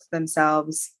ask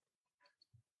themselves,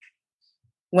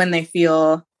 when they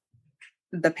feel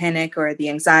the panic or the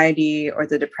anxiety or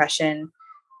the depression,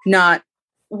 not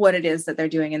what it is that they're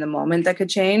doing in the moment that could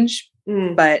change,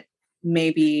 but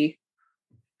maybe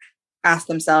ask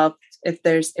themselves if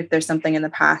there's something in the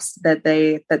past that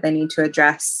they need to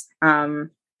address.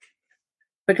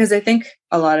 Because I think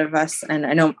a lot of us, and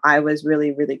I know I was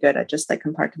really, really good at just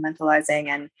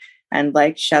compartmentalizing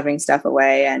and shoving stuff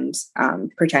away and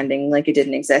pretending like it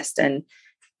didn't exist. And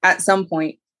at some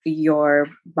point, your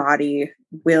body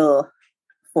will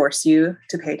force you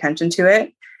to pay attention to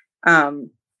it.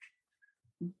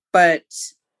 But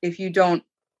if you don't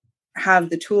have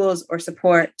the tools or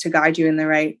support to guide you in the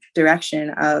right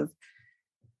direction, of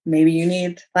maybe you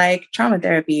need trauma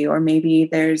therapy, or maybe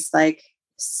there's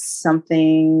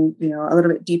something, a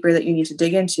little bit deeper that you need to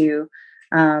dig into,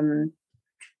 then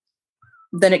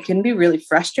it can be really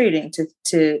frustrating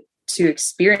to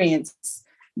experience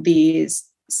these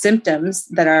symptoms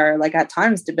that are at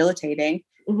times debilitating,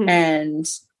 and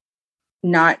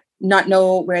not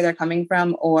know where they're coming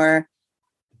from, or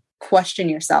question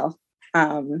yourself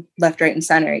left, right, and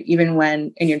center, even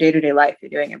when in your day-to-day life you're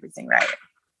doing everything right.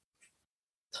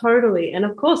 Totally. And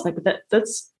of course,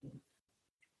 that's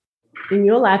in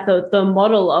your life, the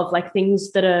model of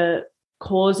things that are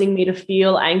causing me to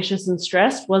feel anxious and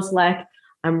stressed was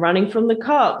I'm running from the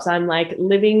cops. I'm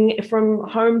living from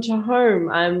home to home.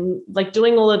 I'm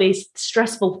doing all of these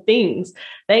stressful things.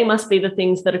 They must be the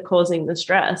things that are causing the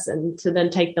stress, and to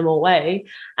then take them away.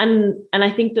 And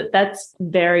I think that that's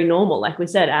very normal. Like we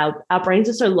said, our brains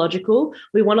are so logical.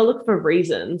 We want to look for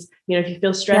reasons. If you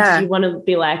feel stressed, you want to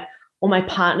be or my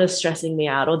partner's stressing me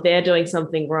out, or they're doing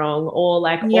something wrong, or or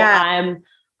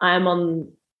I'm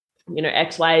on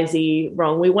XYZ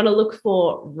wrong. We want to look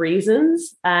for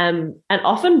reasons, and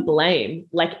often blame,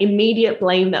 like immediate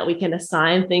blame that we can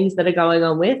assign things that are going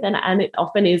on with. And it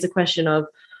often is a question of,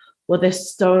 well,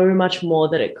 there's so much more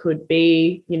that it could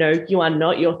be. You are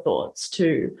not your thoughts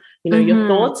too. Your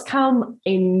thoughts come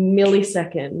a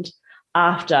millisecond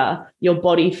after your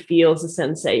body feels a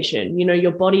sensation.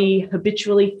 Your body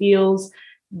habitually feels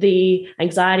the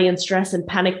anxiety and stress and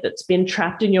panic that's been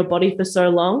trapped in your body for so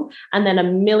long. And then a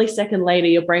millisecond later,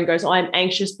 your brain goes, oh, I'm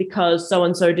anxious because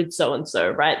so-and-so did so-and-so,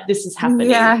 right? This is happening.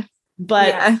 Yeah.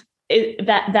 But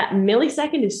that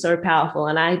millisecond is so powerful.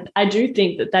 And I do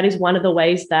think that is one of the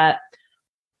ways that,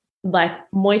 like,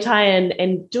 Muay Thai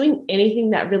and doing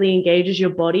anything that really engages your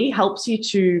body helps you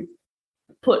to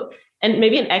put, and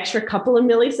maybe an extra couple of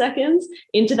milliseconds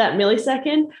into that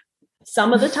millisecond.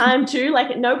 Some of the time too,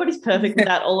 like, nobody's perfect with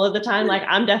that all of the time. Like,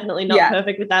 I'm definitely not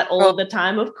perfect with that all of the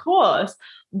time, of course,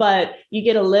 but you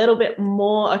get a little bit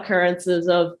more occurrences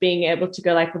of being able to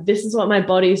go like, this is what my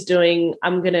body's doing.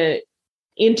 I'm going to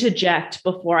interject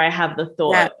before I have the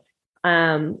thought.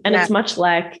 It's much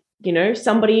like,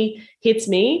 somebody hits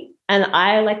me and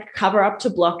I like cover up to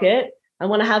block it. I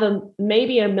want to have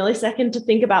maybe a millisecond to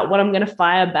think about what I'm going to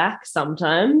fire back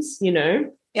sometimes, in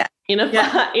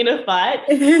a fight.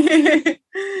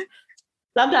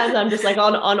 Sometimes I'm just like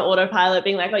on autopilot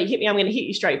being like, oh, you hit me, I'm going to hit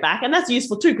you straight back. And that's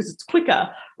useful too, because it's quicker,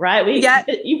 right? You've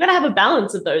got to have a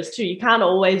balance of those two. You can't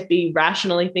always be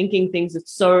rationally thinking things.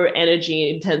 It's so energy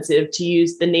intensive to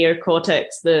use the neocortex,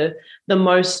 the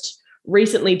most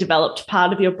recently developed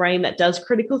part of your brain that does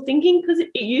critical thinking, because it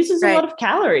uses a lot of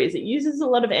calories. It uses a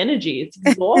lot of energy. It's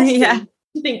exhausting to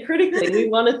think critically. We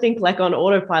want to think like on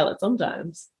autopilot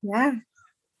sometimes.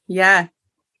 Yeah.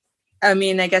 I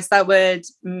mean, I guess that would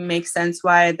make sense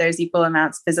why there's equal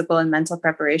amounts physical and mental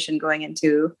preparation going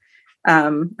into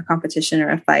a competition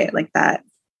or a fight like that.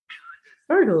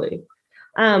 Totally.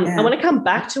 I want to come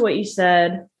back to what you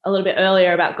said a little bit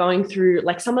earlier about going through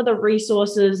like some of the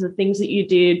resources, the things that you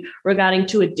did regarding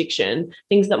to addiction,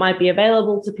 things that might be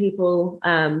available to people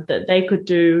that they could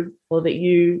do, or that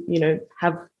you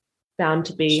have found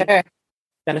to be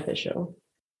beneficial.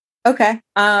 Okay.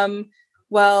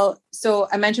 Well, so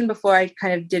I mentioned before, I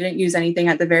kind of didn't use anything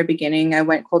at the very beginning. I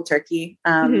went cold turkey.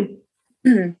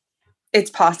 It's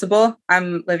possible.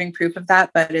 I'm living proof of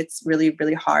that, but it's really,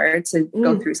 really hard to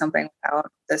go through something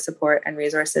without the support and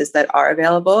resources that are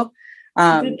available.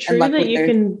 Is it true that you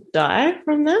can die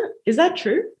from that? Is that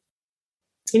true?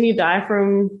 Can you die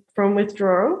from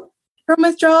withdrawal? From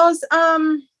withdrawals?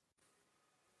 I'm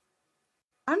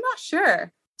not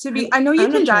sure. I know you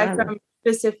can die from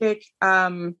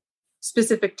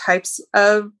specific types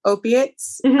of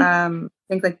opiates.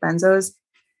 Think like benzos.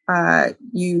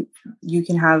 You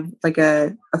can have like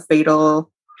a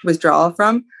fatal withdrawal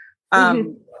from.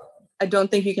 I don't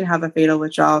think you can have a fatal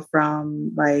withdrawal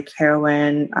from like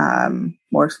heroin,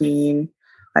 morphine.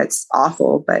 That's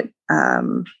awful, but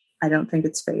I don't think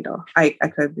it's fatal. I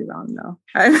could be wrong though.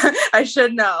 I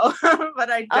should know, but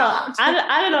I don't.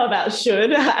 I don't know about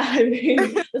should. I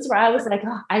mean, that's where I was like,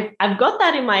 I've got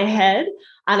that in my head,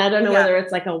 and I don't know whether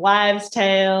it's like a wives'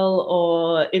 tale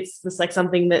or it's just like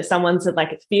something that someone said,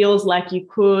 like it feels like you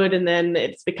could, and then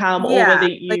it's become, or whether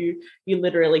you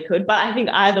literally could. But I think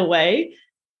either way,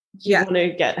 you want to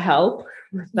get help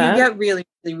with that. You get really,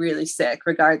 really, really sick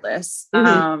regardless.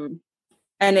 And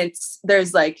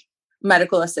there's like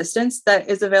medical assistance that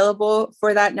is available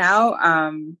for that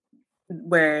now,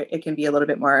 where it can be a little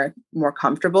bit more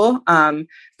comfortable. But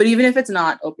even if it's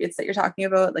not opiates that you're talking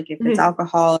about, like if it's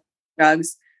alcohol,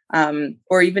 drugs,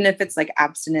 or even if it's like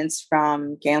abstinence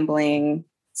from gambling,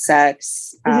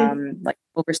 sex, like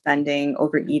overspending,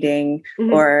 overeating,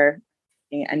 or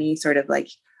any sort of like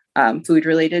food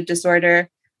related disorder,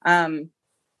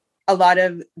 a lot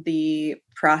of the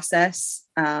process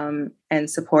and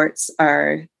supports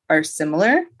are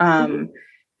similar.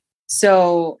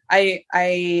 So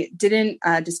I didn't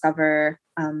discover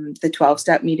the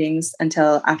 12-step meetings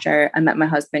until after I met my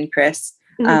husband, Chris.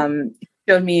 He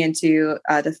showed me into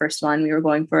the first one. We were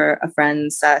going for a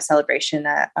friend's celebration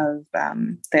of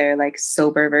their like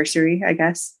sober-versary, I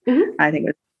guess. I think it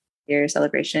was a year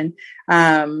celebration.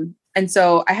 And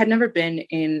so I had never been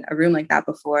in a room like that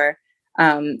before.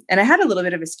 And I had a little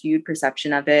bit of a skewed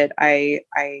perception of it. I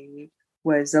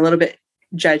was a little bit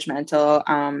judgmental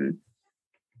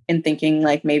in thinking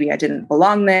like maybe I didn't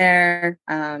belong there,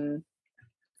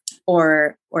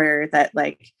 or that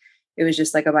like it was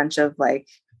just like a bunch of like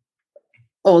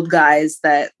old guys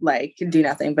that like do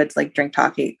nothing but like drink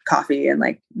coffee and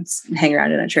like hang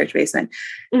around in a church basement.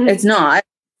 It's not.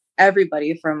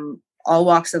 Everybody from all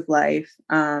walks of life,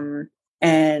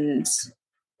 and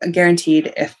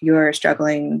guaranteed, if you're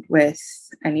struggling with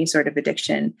any sort of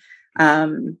addiction,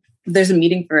 there's a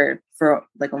meeting for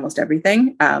like almost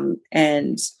everything.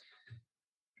 And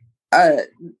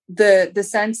the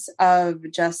sense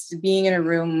of just being in a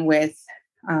room with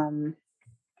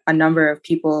a number of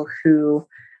people who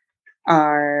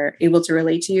are able to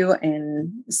relate to you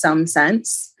in some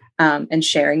sense, and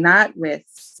sharing that with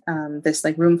this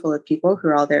like room full of people who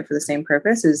are all there for the same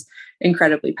purpose is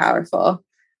incredibly powerful.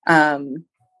 And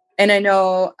I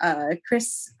know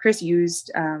Chris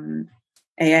used AA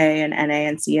and NA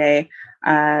and CA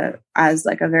as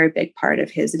like a very big part of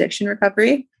his addiction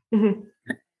recovery. Mm-hmm.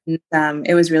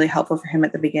 It was really helpful for him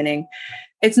at the beginning.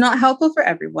 It's not helpful for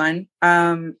everyone.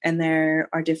 And there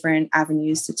are different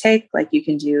avenues to take. Like you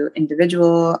can do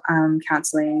individual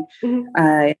counseling,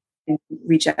 Mm-hmm.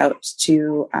 reach out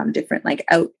to different like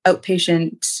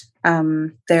outpatient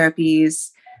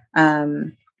therapies.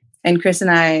 And Chris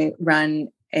and I run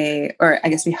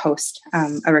we host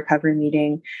a recovery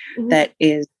meeting Mm-hmm. that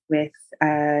is with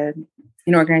an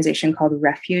organization called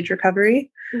Refuge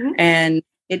Recovery. Mm-hmm. And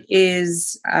it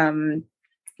is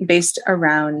based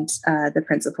around the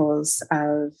principles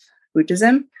of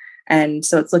Buddhism. And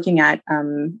so it's looking at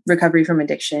recovery from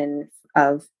addiction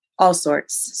of all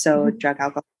sorts. So Mm-hmm. drug,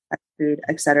 alcohol, food,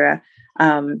 etc.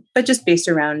 But just based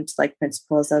around like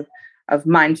principles of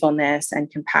mindfulness and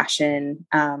compassion.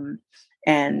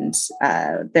 And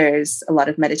there's a lot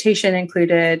of meditation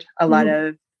included, a lot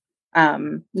of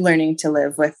learning to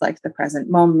live with like the present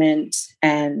moment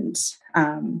and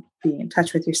being in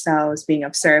touch with yourselves, being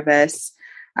of service.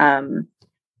 And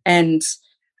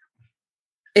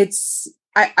it's,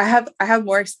 I have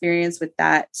more experience with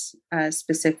that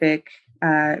specific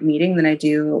meeting than I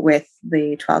do with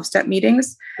the 12-step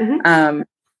meetings. Mm-hmm.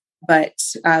 But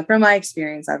from my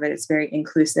experience of it, it's very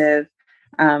inclusive,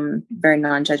 very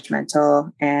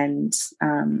non-judgmental, and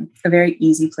a very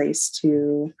easy place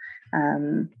to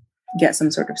get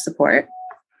some sort of support.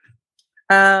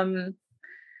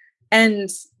 And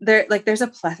there's a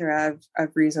plethora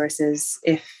of resources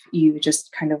if you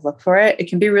just kind of look for it. It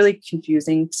can be really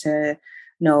confusing to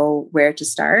know where to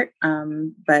start.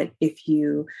 But if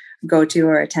you go to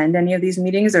or attend any of these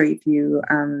meetings, or if you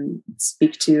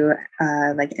speak to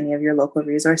like any of your local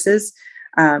resources,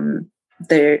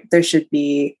 there should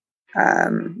be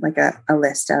like a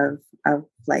list of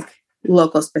like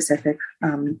local specific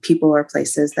people or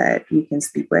places that you can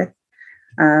speak with.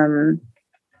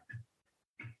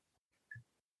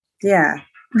 Yeah.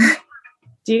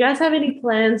 Do you guys have any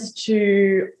plans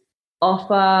to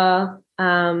offer,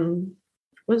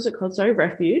 what is it called? Sorry,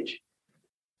 Refuge?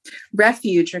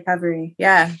 Refuge Recovery.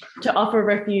 Yeah. To offer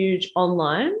Refuge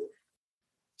online?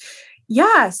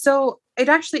 Yeah. So it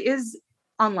actually is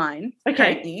online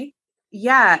currently.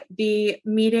 Yeah. The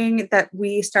meeting that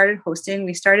we started hosting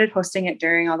it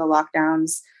during all the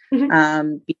lockdowns,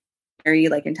 being very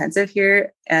like intensive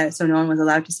here. So no one was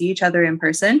allowed to see each other in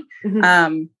person.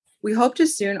 Mm-hmm. We hope to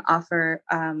soon offer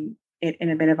it in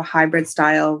a bit of a hybrid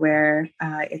style where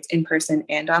it's in person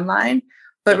and online.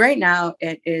 But right now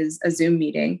it is a Zoom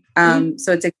meeting.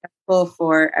 So it's accessible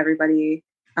for everybody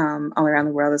all around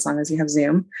the world as long as you have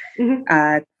Zoom.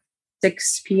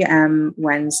 6 p.m.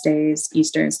 Wednesdays,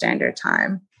 Eastern Standard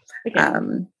Time. Okay.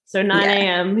 So 9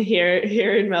 a.m. here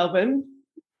in Melbourne.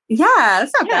 Yeah,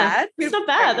 that's not bad. It's not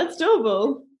bad. That's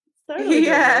doable. Totally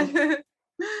doable.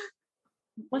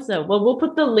 Awesome. Well, we'll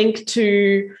put the link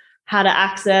to how to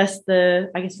access I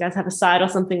guess you guys have a site or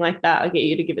something like that. I'll get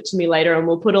you to give it to me later, and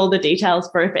we'll put all the details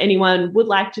for if anyone would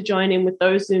like to join in with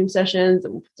those Zoom sessions,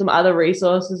 and some other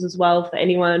resources as well for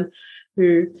anyone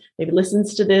who maybe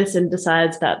listens to this and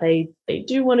decides that they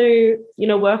do want to,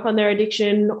 work on their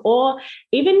addiction, or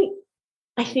even,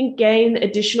 I think, gain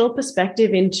additional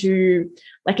perspective into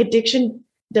like addiction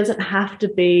doesn't have to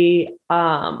be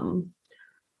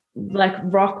like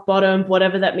rock bottom,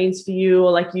 whatever that means for you,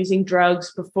 or like using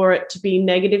drugs for it to be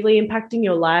negatively impacting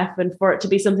your life, and for it to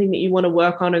be something that you want to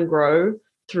work on and grow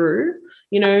through.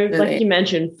 Really? Like you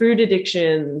mentioned, food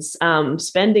addictions,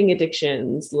 spending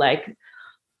addictions, like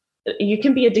you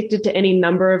can be addicted to any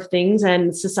number of things,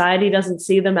 and society doesn't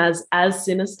see them as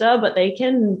sinister, but they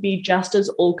can be just as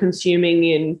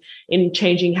all-consuming in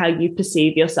changing how you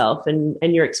perceive yourself and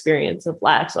your experience of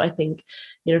life. So I think,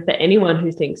 for anyone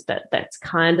who thinks that that's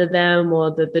kind of them,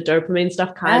 or the dopamine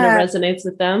stuff kind of resonates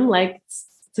with them, like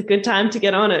it's a good time to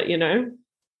get on it,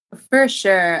 For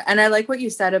sure. And I like what you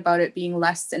said about it being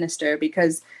less sinister,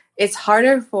 because it's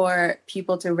harder for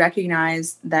people to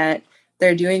recognize that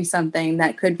they're doing something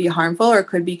that could be harmful or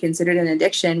could be considered an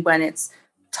addiction when it's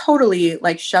totally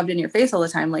like shoved in your face all the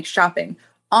time, like shopping,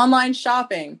 online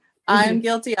shopping, I'm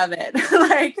guilty of it.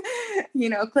 Like,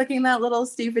 clicking that little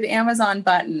stupid Amazon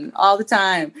button all the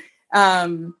time.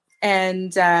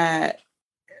 And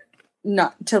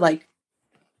not to like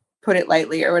put it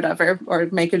lightly or whatever, or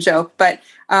make a joke, but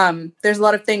there's a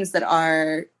lot of things that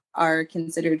are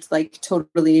considered like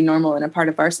totally normal and a part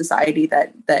of our society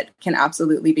that can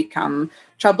absolutely become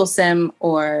troublesome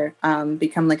or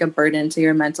become like a burden to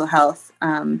your mental health,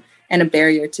 and a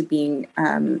barrier to being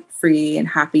free and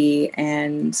happy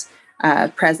and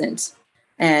present.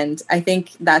 And I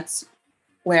think that's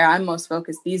where I'm most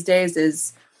focused these days,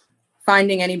 is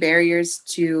finding any barriers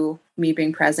to me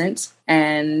being present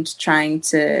and trying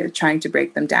to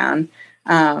break them down.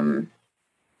 And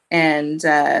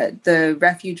the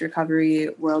Refuge Recovery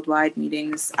Worldwide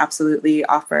meetings absolutely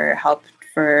offer help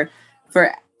for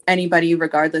anybody,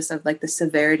 regardless of like the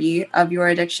severity of your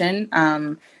addiction.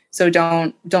 So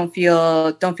don't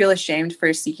feel ashamed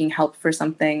for seeking help for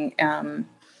something.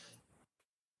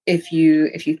 If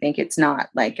you think it's not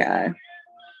like a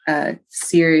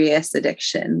serious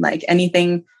addiction, like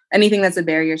anything that's a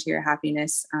barrier to your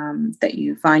happiness, that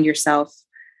you find yourself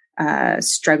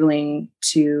struggling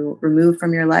to remove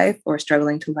from your life or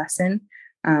struggling to lessen,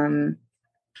 you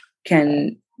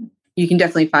can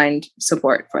definitely find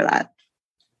support for that.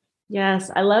 Yes,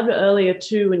 I loved it earlier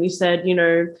too when you said,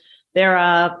 there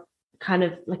are kind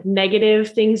of like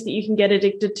negative things that you can get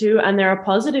addicted to, and there are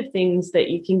positive things that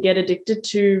you can get addicted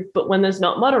to, but when there's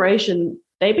not moderation,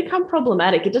 they become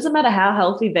problematic. It doesn't matter how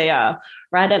healthy they are,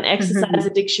 right? An exercise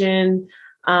addiction,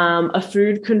 a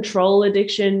food control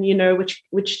addiction,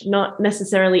 which not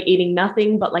necessarily eating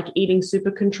nothing, but like eating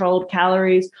super controlled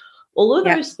calories, all of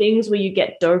those things where you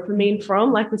get dopamine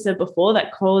from, like we said before,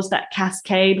 that cause that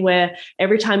cascade where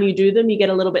every time you do them, you get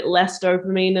a little bit less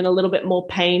dopamine and a little bit more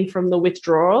pain from the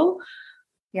withdrawal.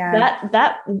 Yeah.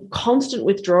 That constant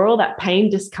withdrawal, that pain,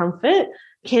 discomfort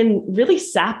can really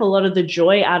sap a lot of the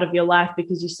joy out of your life,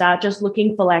 because you start just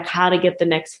looking for like how to get the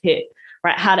next hit,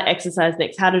 right? How to exercise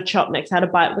next, how to chop next, how to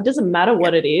bite. It doesn't matter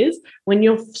what it is. When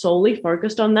you're solely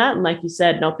focused on that, and like you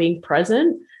said, not being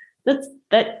present,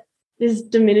 that is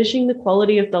diminishing the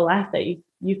quality of the life that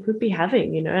you could be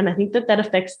having, and I think that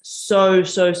affects so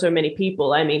many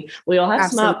people. I mean, we all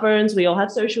have smartphones, we all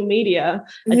have social media.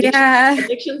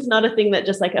 Addiction's not a thing that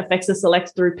just like affects a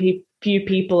select few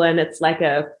people, and it's like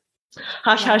a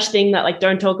hush thing that like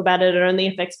don't talk about it. It only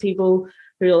affects people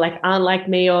who like aren't like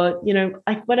me, or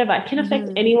like whatever. It can affect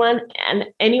anyone, and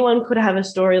anyone could have a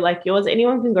story like yours.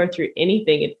 Anyone can go through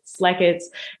anything. It's like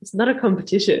it's not a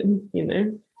competition,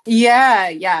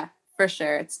 Yeah, for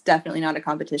sure. It's definitely not a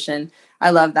competition.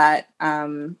 I love that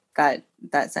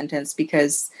that sentence,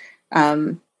 because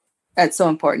that's so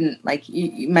important. Like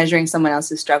measuring someone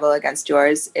else's struggle against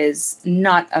yours is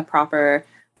not a proper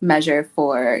measure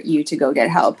for you to go get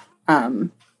help.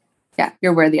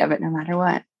 You're worthy of it no matter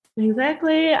what.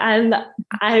 Exactly. And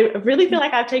I really feel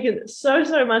like I've taken so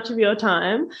much of your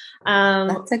time.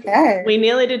 That's okay. We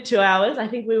nearly did 2 hours. I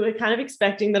think we were kind of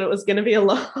expecting that it was going to be a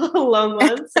long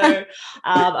one. So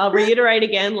I'll reiterate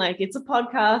again, like it's a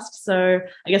podcast. So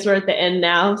I guess we're at the end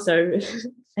now. So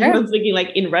everyone's thinking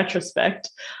like in retrospect,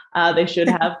 they could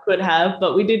have,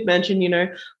 but we did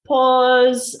mention,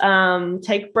 pause,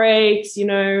 take breaks,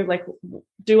 like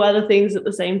do other things at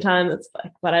the same time. That's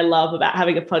like what I love about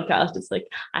having a podcast. It's like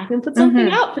I can put something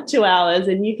out for 2 hours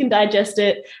and you can digest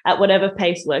it at whatever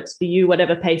pace works for you,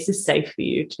 whatever pace is safe for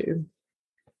you too.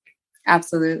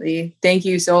 Absolutely. Thank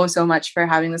you so much for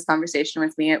having this conversation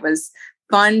with me. It was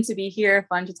fun to be here,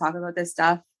 fun to talk about this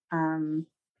stuff, and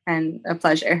a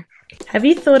pleasure. Have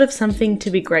you thought of something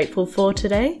to be grateful for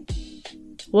today?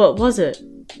 What was it?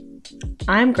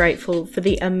 I'm grateful for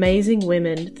the amazing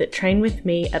women that train with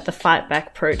me at the Fight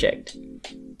Back Project.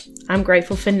 I'm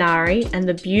grateful for Nari and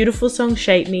the beautiful song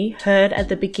Shape Me, heard at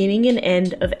the beginning and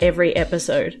end of every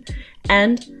episode.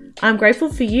 And I'm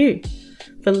grateful for you,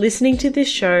 for listening to this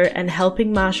show and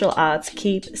helping martial arts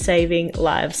keep saving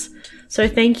lives. So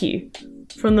thank you,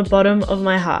 from the bottom of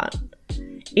my heart.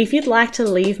 If you'd like to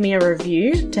leave me a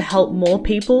review to help more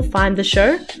people find the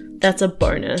show, that's a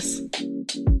bonus.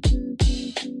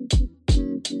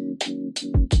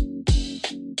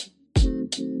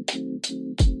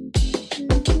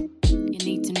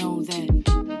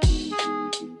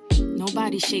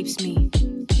 Nobody shapes me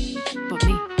but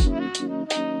me.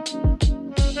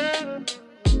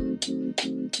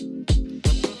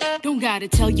 Don't gotta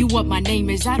tell you what my name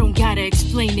is, I don't gotta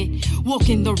explain it. Walk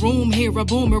in the room, hear a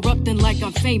boom erupting like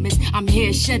I'm famous. I'm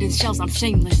here shedding shells, I'm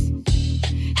shameless.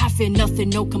 I fear nothing,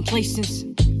 no complacence.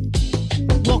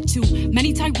 Walked too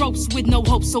many tight ropes with no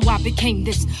hope, so I became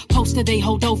this poster they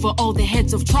hold over all the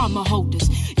heads of trauma holders.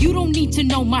 You don't need to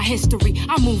know my history,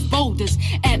 I move boulders.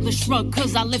 Atlas shrugged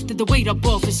cause I lifted the weight up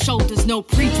off his shoulders. No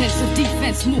pretense of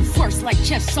defense, move first like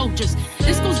chess soldiers.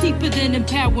 This goes deeper than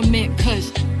empowerment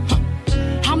cause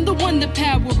I'm the one that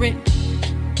power it.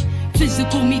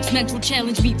 Physical meets mental,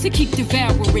 challenge me to keep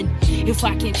devouring. If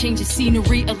I can't change the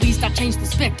scenery, at least I change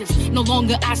perspectives. No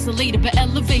longer isolated, but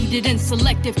elevated and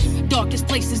selective. Darkest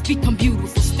places become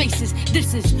beautiful spaces.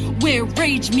 This is where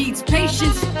rage meets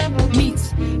patience,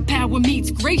 meets power meets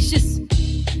gracious.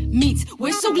 Meets,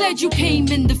 we're so glad you came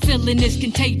and the feeling is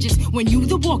contagious. When you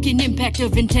the walking impact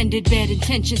of intended bad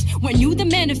intentions. When you the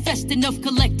manifesting of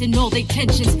collecting all they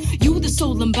tensions. You the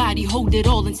soul and body hold it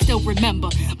all and still remember.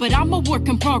 But I'm a work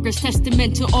in progress,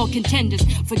 testament to all contenders.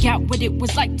 Forgot what it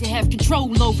was like to have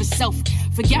control over self.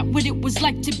 Forgot what it was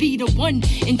like to be the one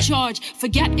in charge.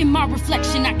 Forgot in my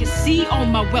reflection I could see all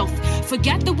my wealth.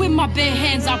 Forgot that with my bare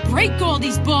hands I break all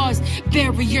these bars,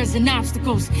 barriers and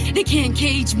obstacles. They can't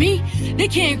cage me, they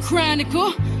can't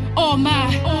chronicle all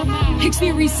my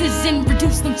experiences and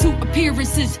reduce them to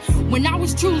appearances. When I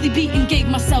was truly beaten, gave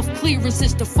myself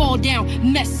clearances to fall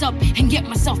down, mess up, and get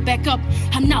myself back up.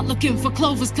 I'm not looking for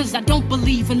clovers cause I don't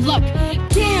believe in luck.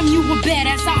 Damn, you were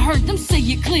badass, I heard them say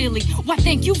it clearly. Why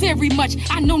thank you very much,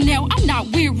 I know now I'm not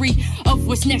weary of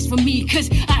what's next for me. Cause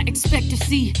I expect to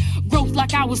see growth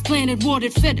like I was planted,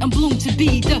 watered, fed, and bloomed to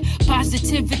be. The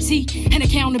positivity and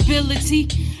accountability,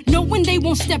 knowing they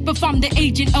won't step if I'm the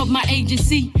agent of my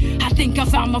agency. I think I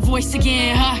found my voice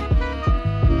again, huh?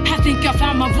 I think I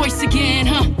found my voice again,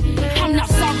 huh? I'm not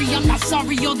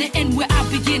sorry, you're the end where I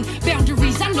begin.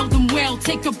 Boundaries, I know them well,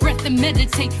 take a breath and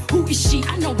meditate. Who is she?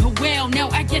 I know her well, now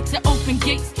I get to open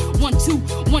gates. 1, 2,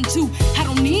 1, 2, I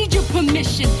don't need your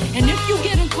permission. And if you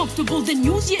get uncomfortable, then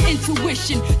use your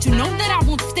intuition to know that I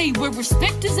won't stay where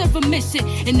respect is ever missing.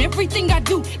 And everything I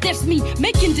do, that's me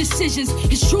making decisions.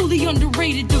 It's truly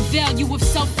underrated, the value of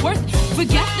self-worth.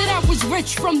 Forgot that I was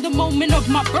rich from the moment of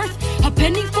my birth. A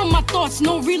penny for my thoughts,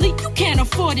 no really, you can't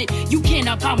afford it. You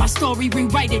cannot buy my story,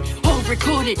 rewrite it, or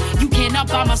record it. You cannot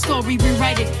buy my story,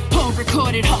 rewrite it, or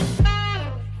record it, huh?